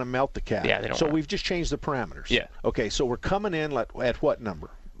they don't want to melt the cat. Yeah, they don't. So we've just changed the parameters. Yeah. Okay, so we're coming in at what number?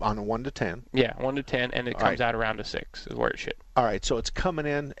 On a 1 to 10? Yeah, 1 to 10, and it comes out around a 6 is where it should. All right, so it's coming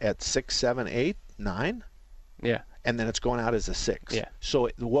in at 6, 7, 8, 9? Yeah. And then it's going out as a 6. Yeah. So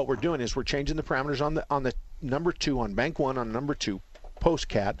what we're doing is we're changing the parameters on the number 2, on bank 1, on number 2,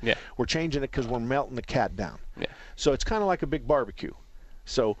 post-cat. Yeah. We're changing it because we're melting the cat down. Yeah. So it's kind of like a big barbecue.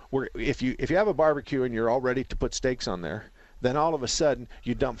 So if you have a barbecue and you're all ready to put steaks on there, then all of a sudden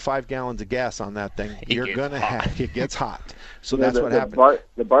you dump 5 gallons of gas on that thing. You're gonna have it gets hot. So that's what happens.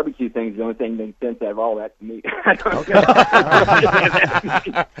 The barbecue thing is the only thing that makes sense out of all that to me.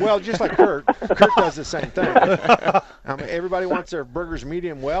 Well, just like Kurt does the same thing. Everybody wants their burgers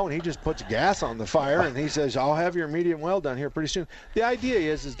medium well, and he just puts gas on the fire, and he says, "I'll have your medium well done here pretty soon." The idea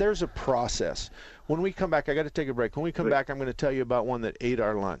is there's a process. When we come back, I got to take a break. When we come back, I'm going to tell you about one that ate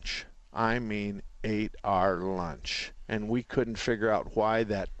our lunch. I mean, ate our lunch. And we couldn't figure out why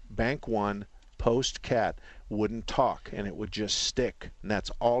that Bank 1 post-cat wouldn't talk, and it would just stick. And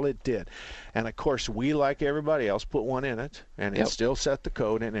that's all it did. And, of course, we, like everybody else, put one in it, and it still set the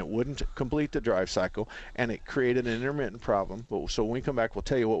code, and it wouldn't complete the drive cycle, and it created an intermittent problem. So when we come back, we'll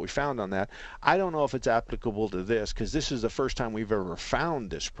tell you what we found on that. I don't know if it's applicable to this, because this is the first time we've ever found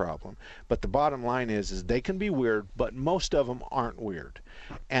this problem. But the bottom line is they can be weird, but most of them aren't weird.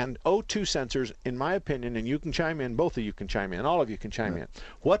 And O2 sensors, in my opinion, and you can chime in, both of you can chime in, all of you can chime in,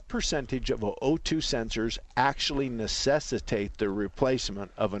 what percentage of O2 sensors actually necessitate the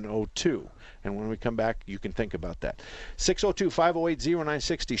replacement of an O2? And when we come back, you can think about that.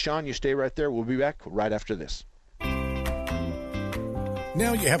 602-508-0960. Sean, you stay right there. We'll be back right after this.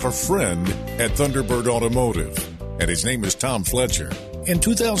 Now you have a friend at Thunderbird Automotive, and his name is Tom Fletcher. In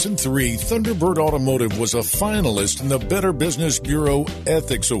 2003, Thunderbird Automotive was a finalist in the Better Business Bureau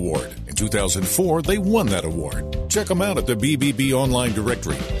Ethics Award. In 2004, they won that award. Check them out at the BBB online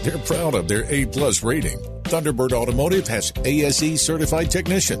directory. They're proud of their A+ rating. Thunderbird Automotive has ASE certified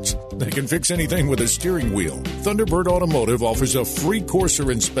technicians. They can fix anything with a steering wheel. Thunderbird Automotive offers a free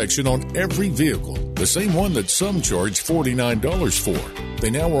Corsair inspection on every vehicle, the same one that some charge $49 for. They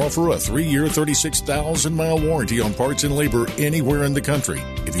now offer a 3-year, 36,000-mile warranty on parts and labor anywhere in the country.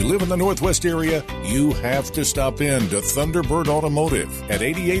 If you live in the Northwest area, you have to stop in to Thunderbird Automotive at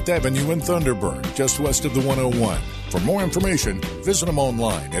 88th Avenue in Thunderbird, just west of the 101. For more information, visit them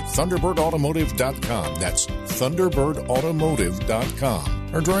online at ThunderbirdAutomotive.com. That's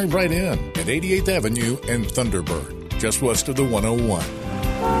ThunderbirdAutomotive.com. Or drive right in at 88th Avenue in Thunderbird, just west of the 101.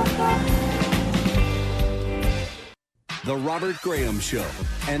 The Robert Graham Show,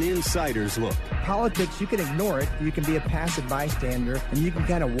 an insider's look. Politics, you can ignore it. You can be a passive bystander, and you can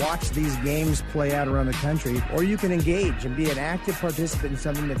kind of watch these games play out around the country, or you can engage and be an active participant in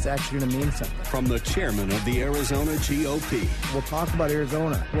something that's actually going to mean something. From the chairman of the Arizona GOP. We'll talk about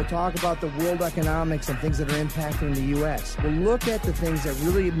Arizona. We'll talk about the world economics and things that are impacting the U.S. We'll look at the things that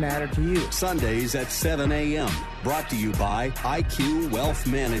really matter to you. Sundays at 7 a.m. Brought to you by IQ Wealth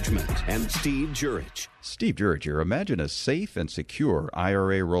Management and Steve Jurich. Steve Jurich here. Imagine a safe and secure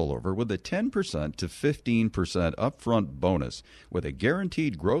IRA rollover with a 10% to 15% upfront bonus with a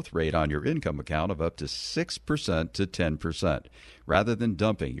guaranteed growth rate on your income account of up to 6% to 10%. Rather than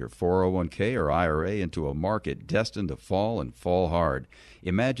dumping your 401k or IRA into a market destined to fall and fall hard,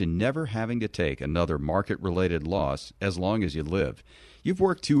 imagine never having to take another market-related loss as long as you live. You've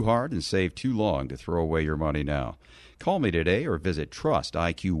worked too hard and saved too long to throw away your money now. Call me today or visit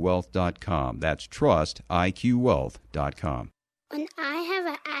trustiqwealth.com. That's trustiqwealth.com. When I have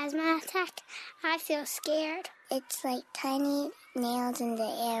an asthma attack, I feel scared. It's like tiny nails in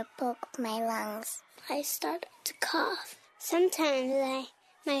the air poke my lungs. I start to cough. Sometimes I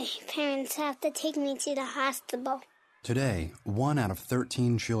My parents have to take me to the hospital. Today, 1 out of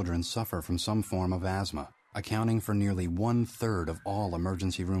 13 children suffer from some form of asthma, accounting for nearly 1/3 of all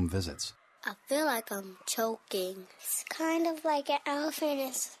emergency room visits. I feel like I'm choking. It's kind of like an elephant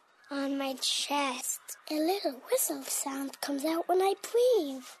is on my chest. A little whistle sound comes out when I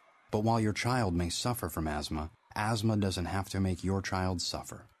breathe. But while your child may suffer from asthma doesn't have to make your child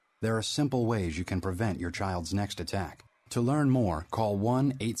suffer. There are simple ways you can prevent your child's next attack. To learn more, call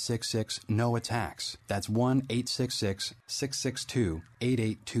 1-866-NO-ATTACKS. That's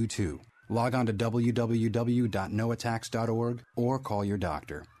 1-866-662-8822. Log on to www.noattacks.org or call your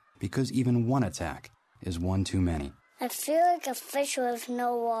doctor, because even one attack is one too many. I feel like a fish with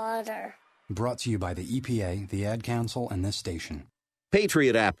no water. Brought to you by the EPA, the Ad Council, and this station.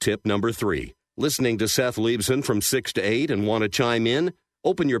 Patriot app tip number 3. Listening to Seth Leibson from 6 to 8 and want to chime in?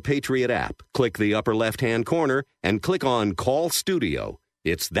 Open your Patriot app, click the upper left-hand corner, and click on Call Studio.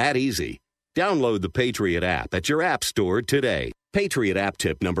 It's that easy. Download the Patriot app at your app store today. Patriot app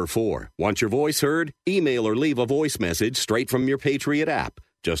tip number 4. Want your voice heard? Email or leave a voice message straight from your Patriot app.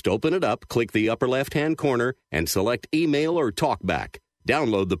 Just open it up, click the upper left-hand corner, and select Email or Talkback.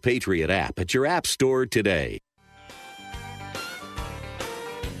 Download the Patriot app at your app store today.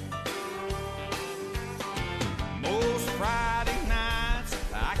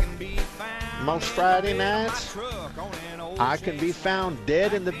 Most Friday nights, I can be found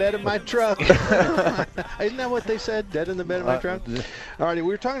dead in the bed of my truck. Isn't that what they said? Dead in the bed of my truck? All righty, we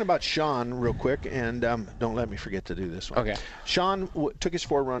were talking about Sean real quick, and don't let me forget to do this one. Okay. Sean took his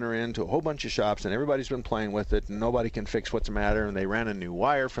 4Runner into a whole bunch of shops, and everybody's been playing with it, and nobody can fix what's the matter, and they ran a new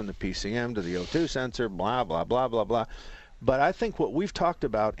wire from the PCM to the O2 sensor, blah, blah, blah, blah, blah. But I think what we've talked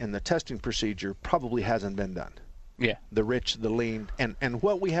about in the testing procedure probably hasn't been done. Yeah. The rich, the lean, and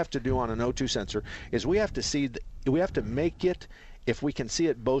what we have to do on an O2 sensor is we have to make it, if we can see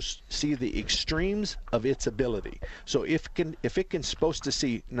it both, see the extremes of its ability. So if it can supposed to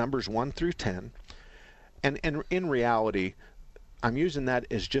see numbers 1 through 10, and in reality, I'm using that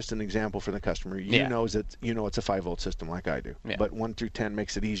as just an example for the customer. You know it's a 5-volt system like I do, but 1 through 10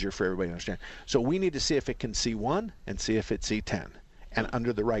 makes it easier for everybody to understand. So we need to see if it can see 1 and see if it see 10, and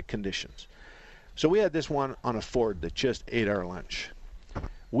under the right conditions. So we had this one on a Ford that just ate our lunch.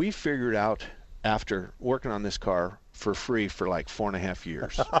 We figured out, after working on this car for free for like 4.5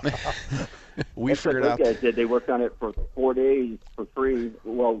 years, we figured out. Those guys did. They worked on it for 4 days for free.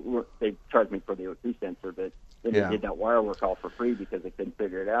 Well, they charged me for the O2 sensor, but then they did that wire work all for free because they couldn't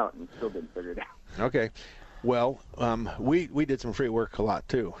figure it out and still didn't figure it out. Okay. Well, we did some free work a lot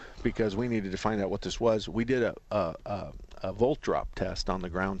too because we needed to find out what this was. We did a volt drop test on the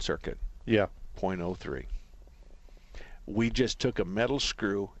ground circuit. Yeah. 0.03. We just took a metal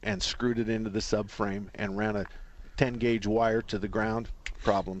screw and screwed it into the subframe and ran a 10-gauge wire to the ground.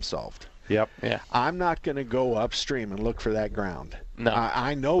 Problem solved. Yep. Yeah. I'm not going to go upstream and look for that ground. No.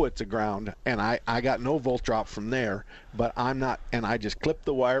 I know it's a ground, and I got no volt drop from there, but I'm not, and I just clipped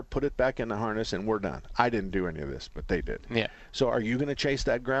the wire, put it back in the harness, and we're done. I didn't do any of this, but they did. Yeah. So are you going to chase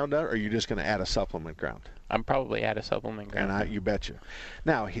that ground out, or are you just going to add a supplement ground? I'm probably add a supplement ground. And you betcha.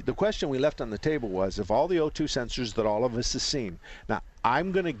 Now, the question we left on the table was, if all the O2 sensors that all of us have seen, now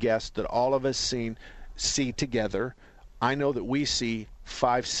I'm going to guess that all of us see together, I know that we see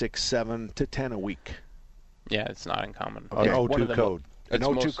 5, 6, 7 to 10 a week. Yeah, it's not uncommon. Okay. An O2 code. An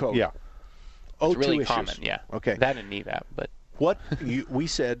O2 code. Yeah. It's O2 really issues. common, yeah. Okay. That and EVAP, but we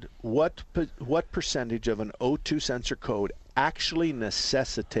said what percentage of an O2 sensor code actually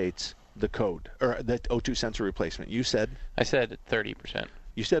necessitates the code or the O2 sensor replacement? You said? I said 30%.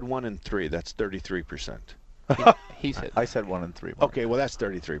 You said 1 in 3. That's 33%. He said. I said 1 in 3. Okay, well that's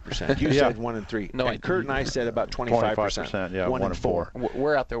 33%. You said 1 in 3. No, and Kurt and I said about 25%. Yeah, 1 in 4.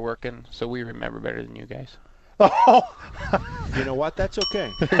 We're out there working, so we remember better than you guys. You know what? That's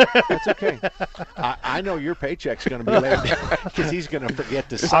okay. That's okay. I know your paycheck's going to be late because he's going to forget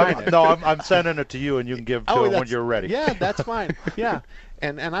to sign it. No, I'm sending it to you, and you can give it to him when you're ready. Yeah, that's fine. Yeah.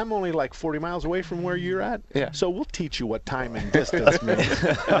 And I'm only like 40 miles away from where you're at. Yeah. So we'll teach you what time and distance means.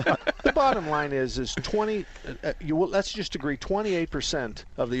 The bottom line is 20. Let's just agree 28%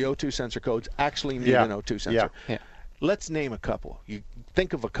 of the O2 sensor codes actually need an O2 sensor. Yeah. Let's name a couple. You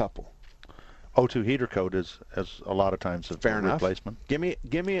think of a couple. O2 heater code is a lot of times a Fair enough. replacement.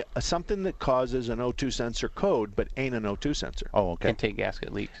 Give me something that causes an O2 sensor code but ain't an O2 sensor. Oh, okay. Intake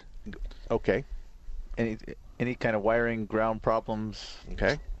gasket leaks. Okay. Any kind of wiring, ground problems.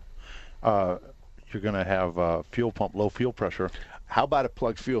 Okay. You're going to have fuel pump, low fuel pressure. How about a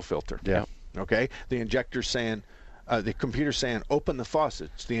plugged fuel filter? Yeah. Okay. The injector's saying the computer's saying, open the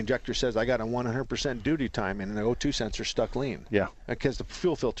faucets. The injector says, I got a 100% duty time, and the O2 sensor stuck lean. Yeah. Because the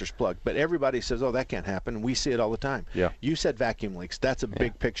fuel filter's plugged. But everybody says, oh, that can't happen. We see it all the time. Yeah. You said vacuum leaks. That's a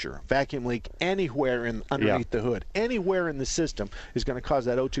big picture. Vacuum leak anywhere underneath the hood, anywhere in the system is going to cause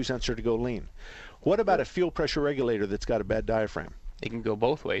that O2 sensor to go lean. What about a fuel pressure regulator that's got a bad diaphragm? It can go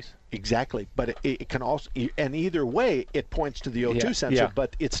both ways. Exactly, but it can also, and either way, it points to the O2 sensor,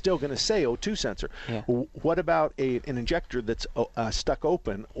 but it's still going to say O2 sensor. Yeah. What about an injector that's stuck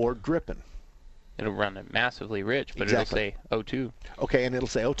open or dripping? It'll run it massively rich, but Exactly. it'll say O2. Okay, and it'll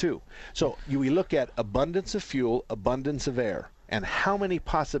say O2. So we look at abundance of fuel, abundance of air, and how many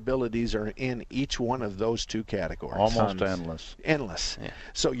possibilities are in each one of those two categories? Almost endless. Endless. Yeah.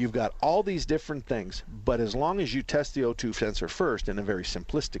 So you've got all these different things, but as long as you test the O2 sensor first in a very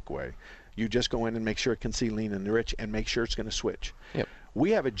simplistic way, you just go in and make sure it can see lean and rich and make sure it's going to switch. Yep.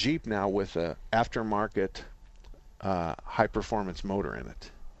 We have a Jeep now with a aftermarket high-performance motor in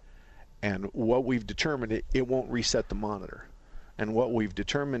it. And what we've determined, it won't reset the monitor. And what we've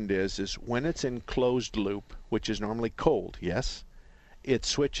determined is when it's in closed loop, which is normally cold, yes, it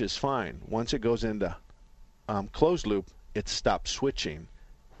switches fine. Once it goes into closed loop, it stops switching,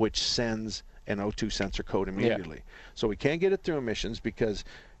 which sends an O2 sensor code immediately. Yeah. So we can't get it through emissions because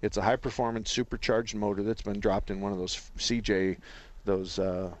it's a high-performance supercharged motor that's been dropped in one of those CJ, those...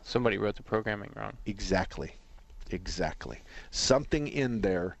 Somebody wrote the programming wrong. Exactly. Something in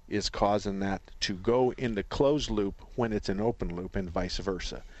there is causing that to go into closed loop when it's in open loop and vice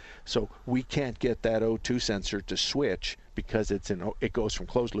versa. So we can't get that O2 sensor to switch because it goes from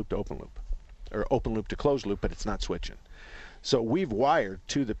closed loop to open loop, or open loop to closed loop, but it's not switching. So we've wired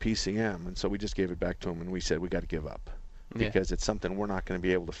to the PCM, and so we just gave it back to them, and we said we got to give up. Because it's something we're not going to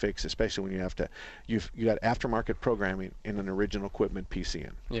be able to fix, especially when you got aftermarket programming in an original equipment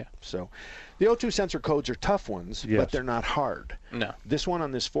PCM. Yeah. So the O2 sensor codes are tough ones, but they're not hard. No. This one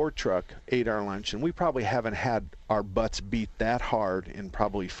on this Ford truck ate our lunch, and we probably haven't had our butts beat that hard in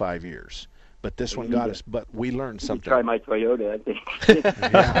probably 5 years. But this one got us. But we learned something. Try my Toyota, I think.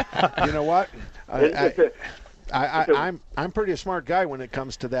 Yeah. You know what? I'm pretty a smart guy when it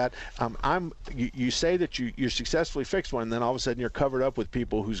comes to that. You say that you successfully fixed one, and then all of a sudden you're covered up with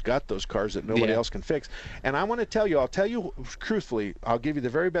people who's got those cars that nobody else can fix. And I want to tell you, I'll tell you truthfully, I'll give you the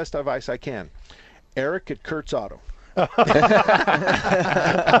very best advice I can. Eric at Kurt's Auto. Well,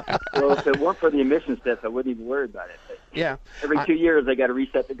 if it weren't for the emissions test, I wouldn't even worry about it. But every 2 years, I got to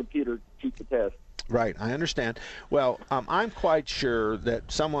reset the computer to keep the test. Right, I understand. Well, I'm quite sure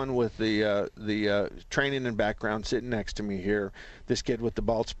that someone with the training and background sitting next to me here, this kid with the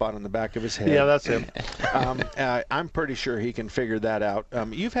bald spot on the back of his head. Yeah, that's him. I'm pretty sure he can figure that out.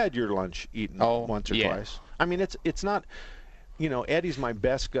 You've had your lunch eaten once or twice. I mean, it's not. You know, Eddie's my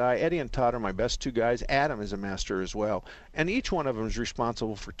best guy. Eddie and Todd are my best two guys. Adam is a master as well. And each one of them is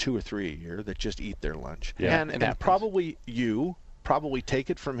responsible for 2 or 3 a year that just eat their lunch. Yeah. And probably you probably take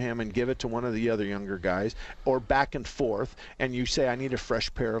it from him and give it to one of the other younger guys, or back and forth, and you say, I need a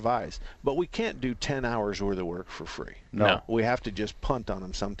fresh pair of eyes. But we can't do 10 hours worth of work for free. No. We have to just punt on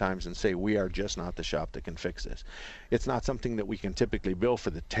them sometimes and say, we are just not the shop that can fix this. It's not something that we can typically bill for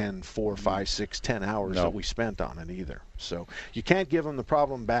the 10, 4, 5, 6, 10 hours that we spent on it either. So you can't give them the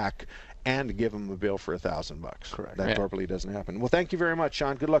problem back and give them a bill for $1,000. Correct. That normally doesn't happen. Well, thank you very much,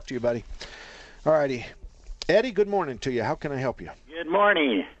 Sean. Good luck to you, buddy. All righty. Eddie, good morning to you. How can I help you? Good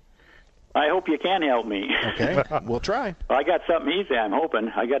morning. I hope you can help me. Okay, we'll try. Well, I got something easy, I'm hoping.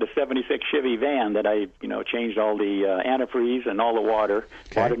 I got a 76 Chevy van that I, changed all the antifreeze and all the water,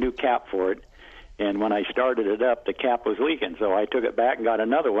 bought a new cap for it, and when I started it up, the cap was leaking, so I took it back and got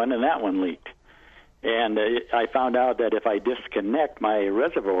another one, and that one leaked. And I found out that if I disconnect my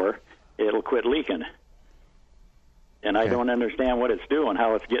reservoir, it'll quit leaking. And I don't understand what it's doing,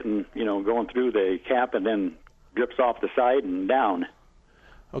 how it's getting, going through the cap and then drips off the side and down.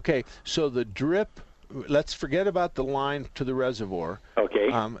 Okay, so the drip, let's forget about the line to the reservoir. Okay.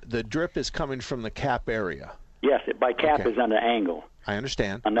 The drip is coming from the cap area. Yes, my cap is on an angle. I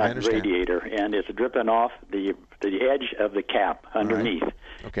understand. On that radiator, and it's dripping off the edge of the cap underneath. Right.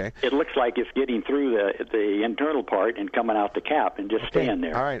 Okay. It looks like it's getting through the internal part and coming out the cap and just staying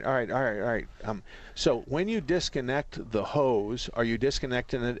there. All right. So when you disconnect the hose, are you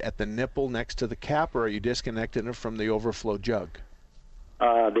disconnecting it at the nipple next to the cap, or are you disconnecting it from the overflow jug?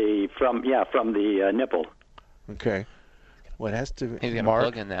 From the nipple. Okay. What has to? He's got a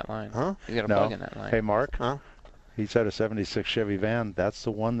plug in that line. Huh? He's got a plug in that line. Hey, Mark. Huh? He said a 76 Chevy van. That's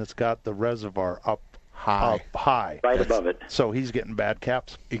the one that's got the reservoir up high. Right above it. So he's getting bad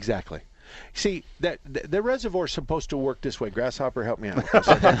caps. Exactly. See, the reservoir is supposed to work this way. Grasshopper, help me out.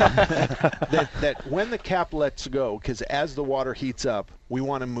 that when the cap lets go, because as the water heats up, we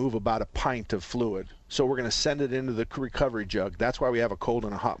want to move about a pint of fluid. So we're going to send it into the recovery jug. That's why we have a cold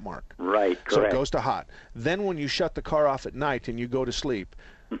and a hot mark. Right, correct. So it goes to hot. Then when you shut the car off at night and you go to sleep,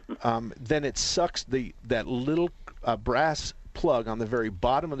 then it sucks that little brass plug on the very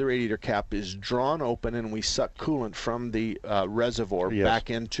bottom of the radiator cap is drawn open, and we suck coolant from the reservoir back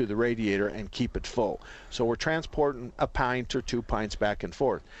into the radiator and keep it full. So we're transporting a pint or 2 pints back and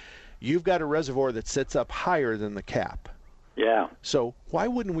forth. You've got a reservoir that sits up higher than the cap. Yeah. So why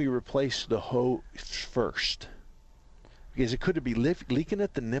wouldn't we replace the hose first? Because it could be leaking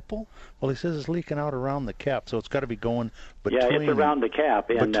at the nipple. Well, he says it's leaking out around the cap, so it's got to be going between. Yeah, it's around the cap,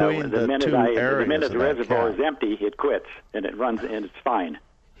 and the minute the reservoir is empty, it quits, and it runs, and it's fine.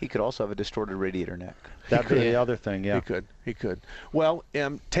 He could also have a distorted radiator neck. That'd be the other thing, yeah. He could. Well,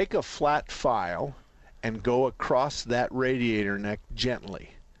 take a flat file and go across that radiator neck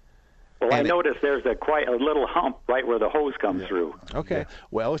gently. Well, I noticed there's quite a little hump right where the hose comes through. Okay. Yeah.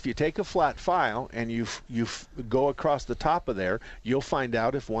 Well, if you take a flat file and you go across the top of there, you'll find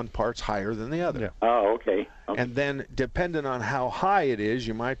out if one part's higher than the other. Yeah. Oh, okay. And then, depending on how high it is,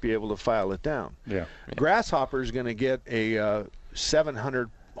 you might be able to file it down. Yeah. Grasshopper's going to get a 700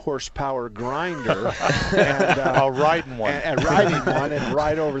 horsepower grinder and riding one and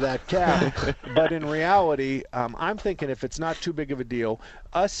ride over that cap. But in reality, I'm thinking if it's not too big of a deal,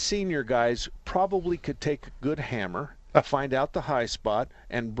 us senior guys probably could take a good hammer, find out the high spot,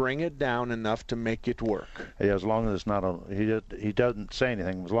 and bring it down enough to make it work. Yeah, as long as it's not he doesn't say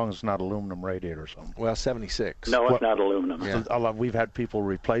anything, as long as it's not aluminum radiator or something. Well, 76. No, it's not aluminum. Yeah. We've had people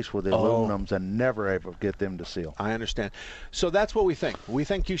replace with the aluminums and never ever get them to seal. I understand. So that's what we think. We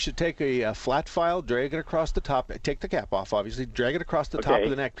think you should take a flat file, drag it across the top, take the cap off, obviously, drag it across the top of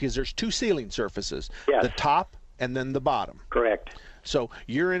the neck, because there's 2 sealing surfaces, the top and then the bottom. Correct. So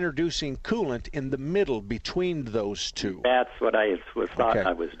you're introducing coolant in the middle between those 2. That's what I thought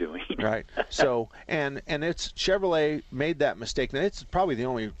I was doing. Right. So and it's Chevrolet made that mistake. Now it's probably the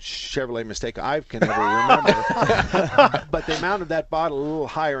only Chevrolet mistake I can ever remember. But they mounted that bottle a little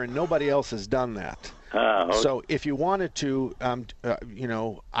higher, and nobody else has done that. Okay. So if you wanted to,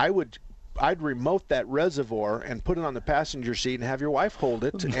 I'd remote that reservoir and put it on the passenger seat and have your wife hold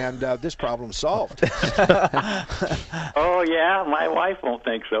it, and this problem's solved. Oh, yeah? My wife won't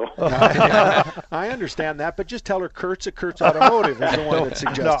think so. I understand that, but just tell her Kurtz at Kurtz Automotive is the one that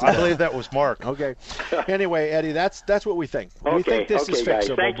suggested No, I believe that was Mark. Okay. Anyway, Eddie, that's what we think. Okay. We think this is guys.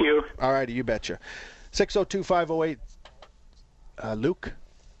 fixable. Thank you. All righty, you betcha. 602-508. Luke?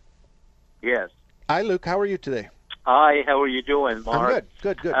 Yes. Hi, Luke. How are you today? Hi, how are you doing, Mark? I'm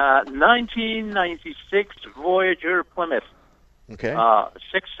good. 1996 Voyager Plymouth. Okay.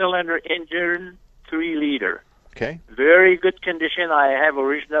 6-cylinder engine, 3-liter. Okay. Very good condition. I have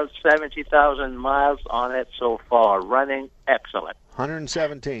original 70,000 miles on it so far. Running excellent.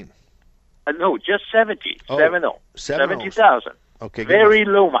 117. No, just 70. 70,000. Okay. Very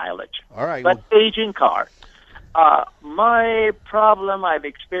low mileage. All right. But aging car. My problem I've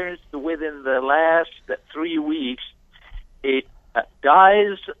experienced within the last 3 weeks, it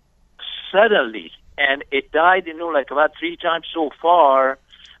dies suddenly, and it died, like about 3 times so far.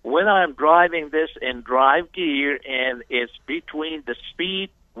 When I'm driving this in drive gear, and it's between the speed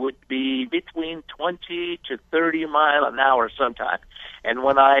would be between 20 to 30 mile an hour sometimes, and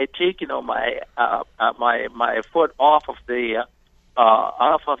when I take my foot off of the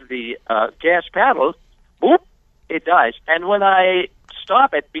gas pedal, boop, it dies. And when I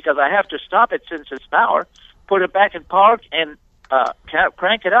stop it, because I have to stop it since it's power, put it back in park and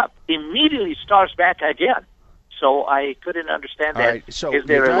crank it up, immediately starts back again. So I couldn't understand that. Right, so is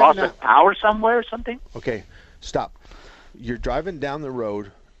there a loss of power somewhere or something? Okay, stop. You're driving down the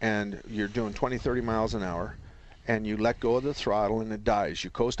road, and you're doing 20, 30 miles an hour, and you let go of the throttle, and it dies. You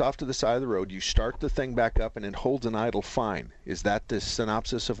coast off to the side of the road. You start the thing back up, and it holds an idle fine. Is that the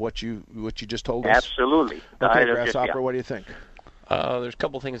synopsis of what you just told us? Absolutely. Okay, Grasshopper, what do you think? There's a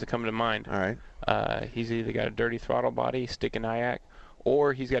couple things that come to mind. All right. He's either got a dirty throttle body, stick an IAC,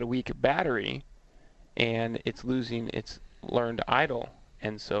 or he's got a weak battery, and it's losing its learned idle,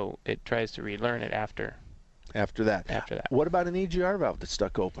 and so it tries to relearn it after that. What about an EGR valve that's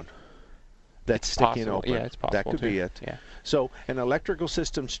stuck open? That's sticking open. Yeah, it's possible. That could be it. Yeah. So an electrical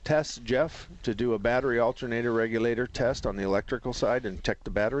systems test, Jeff, to do a battery alternator regulator test on the electrical side and check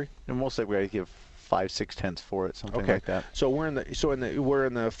the battery. And most likely we give 5-6 tenths for it, something like that. So we're in the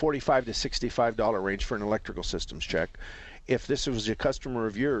 $45 to $65 range for an electrical systems check. If this was a customer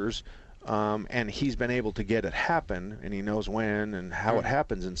of yours, and he's been able to get it happen, and he knows when and how it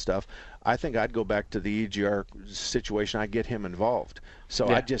happens and stuff, I think I'd go back to the EGR situation. I'd get him involved. So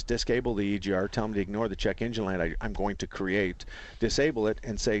I'd just disable the EGR, tell him to ignore the check engine light I'm going to create, disable it,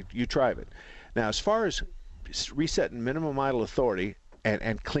 and say, you try it. Now, as far as resetting minimum idle authority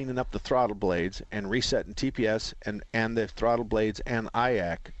and cleaning up the throttle blades and resetting TPS and the throttle blades and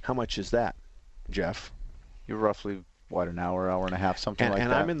IAC, how much is that, Jeff? You're roughly, what, an hour and a half, something like that?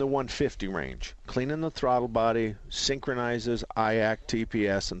 And I'm in the 150 range. Cleaning the throttle body, synchronizes IAC,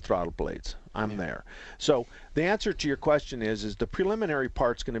 TPS, and throttle blades. I'm there. So the answer to your question is the preliminary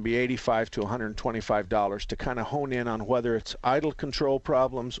part's going to be $85 to $125 to kind of hone in on whether it's idle control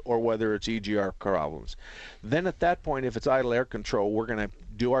problems or whether it's EGR problems. Then at that point, if it's idle air control, we're going to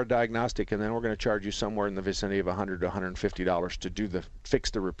do our diagnostic, and then we're going to charge you somewhere in the vicinity of $100 to $150 to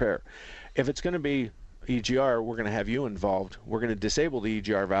fix the repair. If it's going to be EGR, we're going to have you involved. We're going to disable the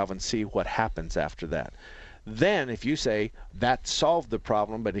EGR valve and see what happens after that. Then, if you say that solved the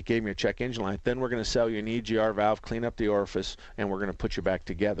problem, but it gave me a check engine light, then we're going to sell you an EGR valve, clean up the orifice, and we're going to put you back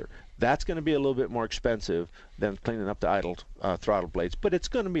together. That's going to be a little bit more expensive than cleaning up the idle throttle blades, but it's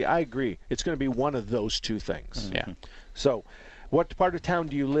going to be, I agree, it's going to be one of those two things. Yeah. So, what part of town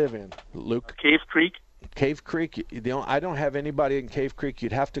do you live in, Luke? Cave Creek. Cave Creek, I don't have anybody in Cave Creek.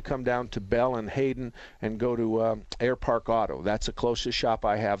 You'd have to come down to Bell and Hayden and go to Air Park Auto. That's the closest shop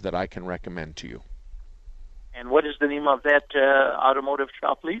I have that I can recommend to you. And what is the name of that automotive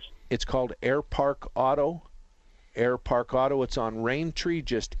shop, please? It's called Air Park Auto. Air Park Auto. It's on Raintree,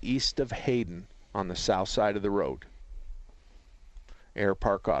 just east of Hayden on the south side of the road. Air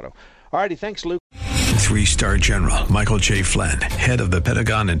Park Auto. All righty, thanks, Luke. 3-star General Michael J. Flynn, head of the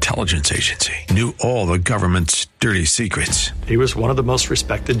Pentagon Intelligence Agency, knew all the government's dirty secrets. He was one of the most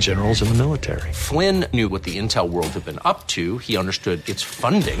respected generals in the military. Flynn knew what the intel world had been up to. He understood its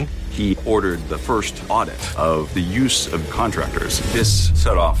funding. He ordered the first audit of the use of contractors. This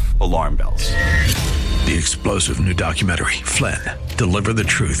set off alarm bells. The explosive new documentary, Flynn, Deliver the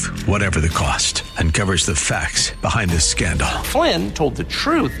Truth, Whatever the Cost, uncovers the facts behind this scandal. Flynn told the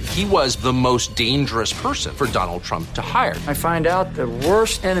truth. He was the most dangerous person for Donald Trump to hire. I find out the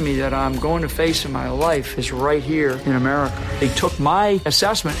worst enemy that I'm going to face in my life is right here in America. They took my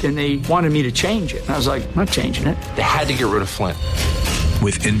assessment and they wanted me to change it. And I was like, I'm not changing it. They had to get rid of Flynn.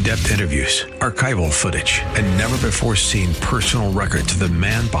 With in-depth interviews, archival footage, and never-before-seen personal records of the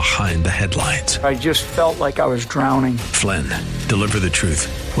man behind the headlines. I just felt like I was drowning. Flynn, Deliver the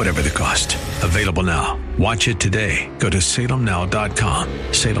Truth, Whatever the Cost. Available now. Watch it today. Go to salemnow.com.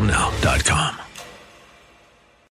 salemnow.com.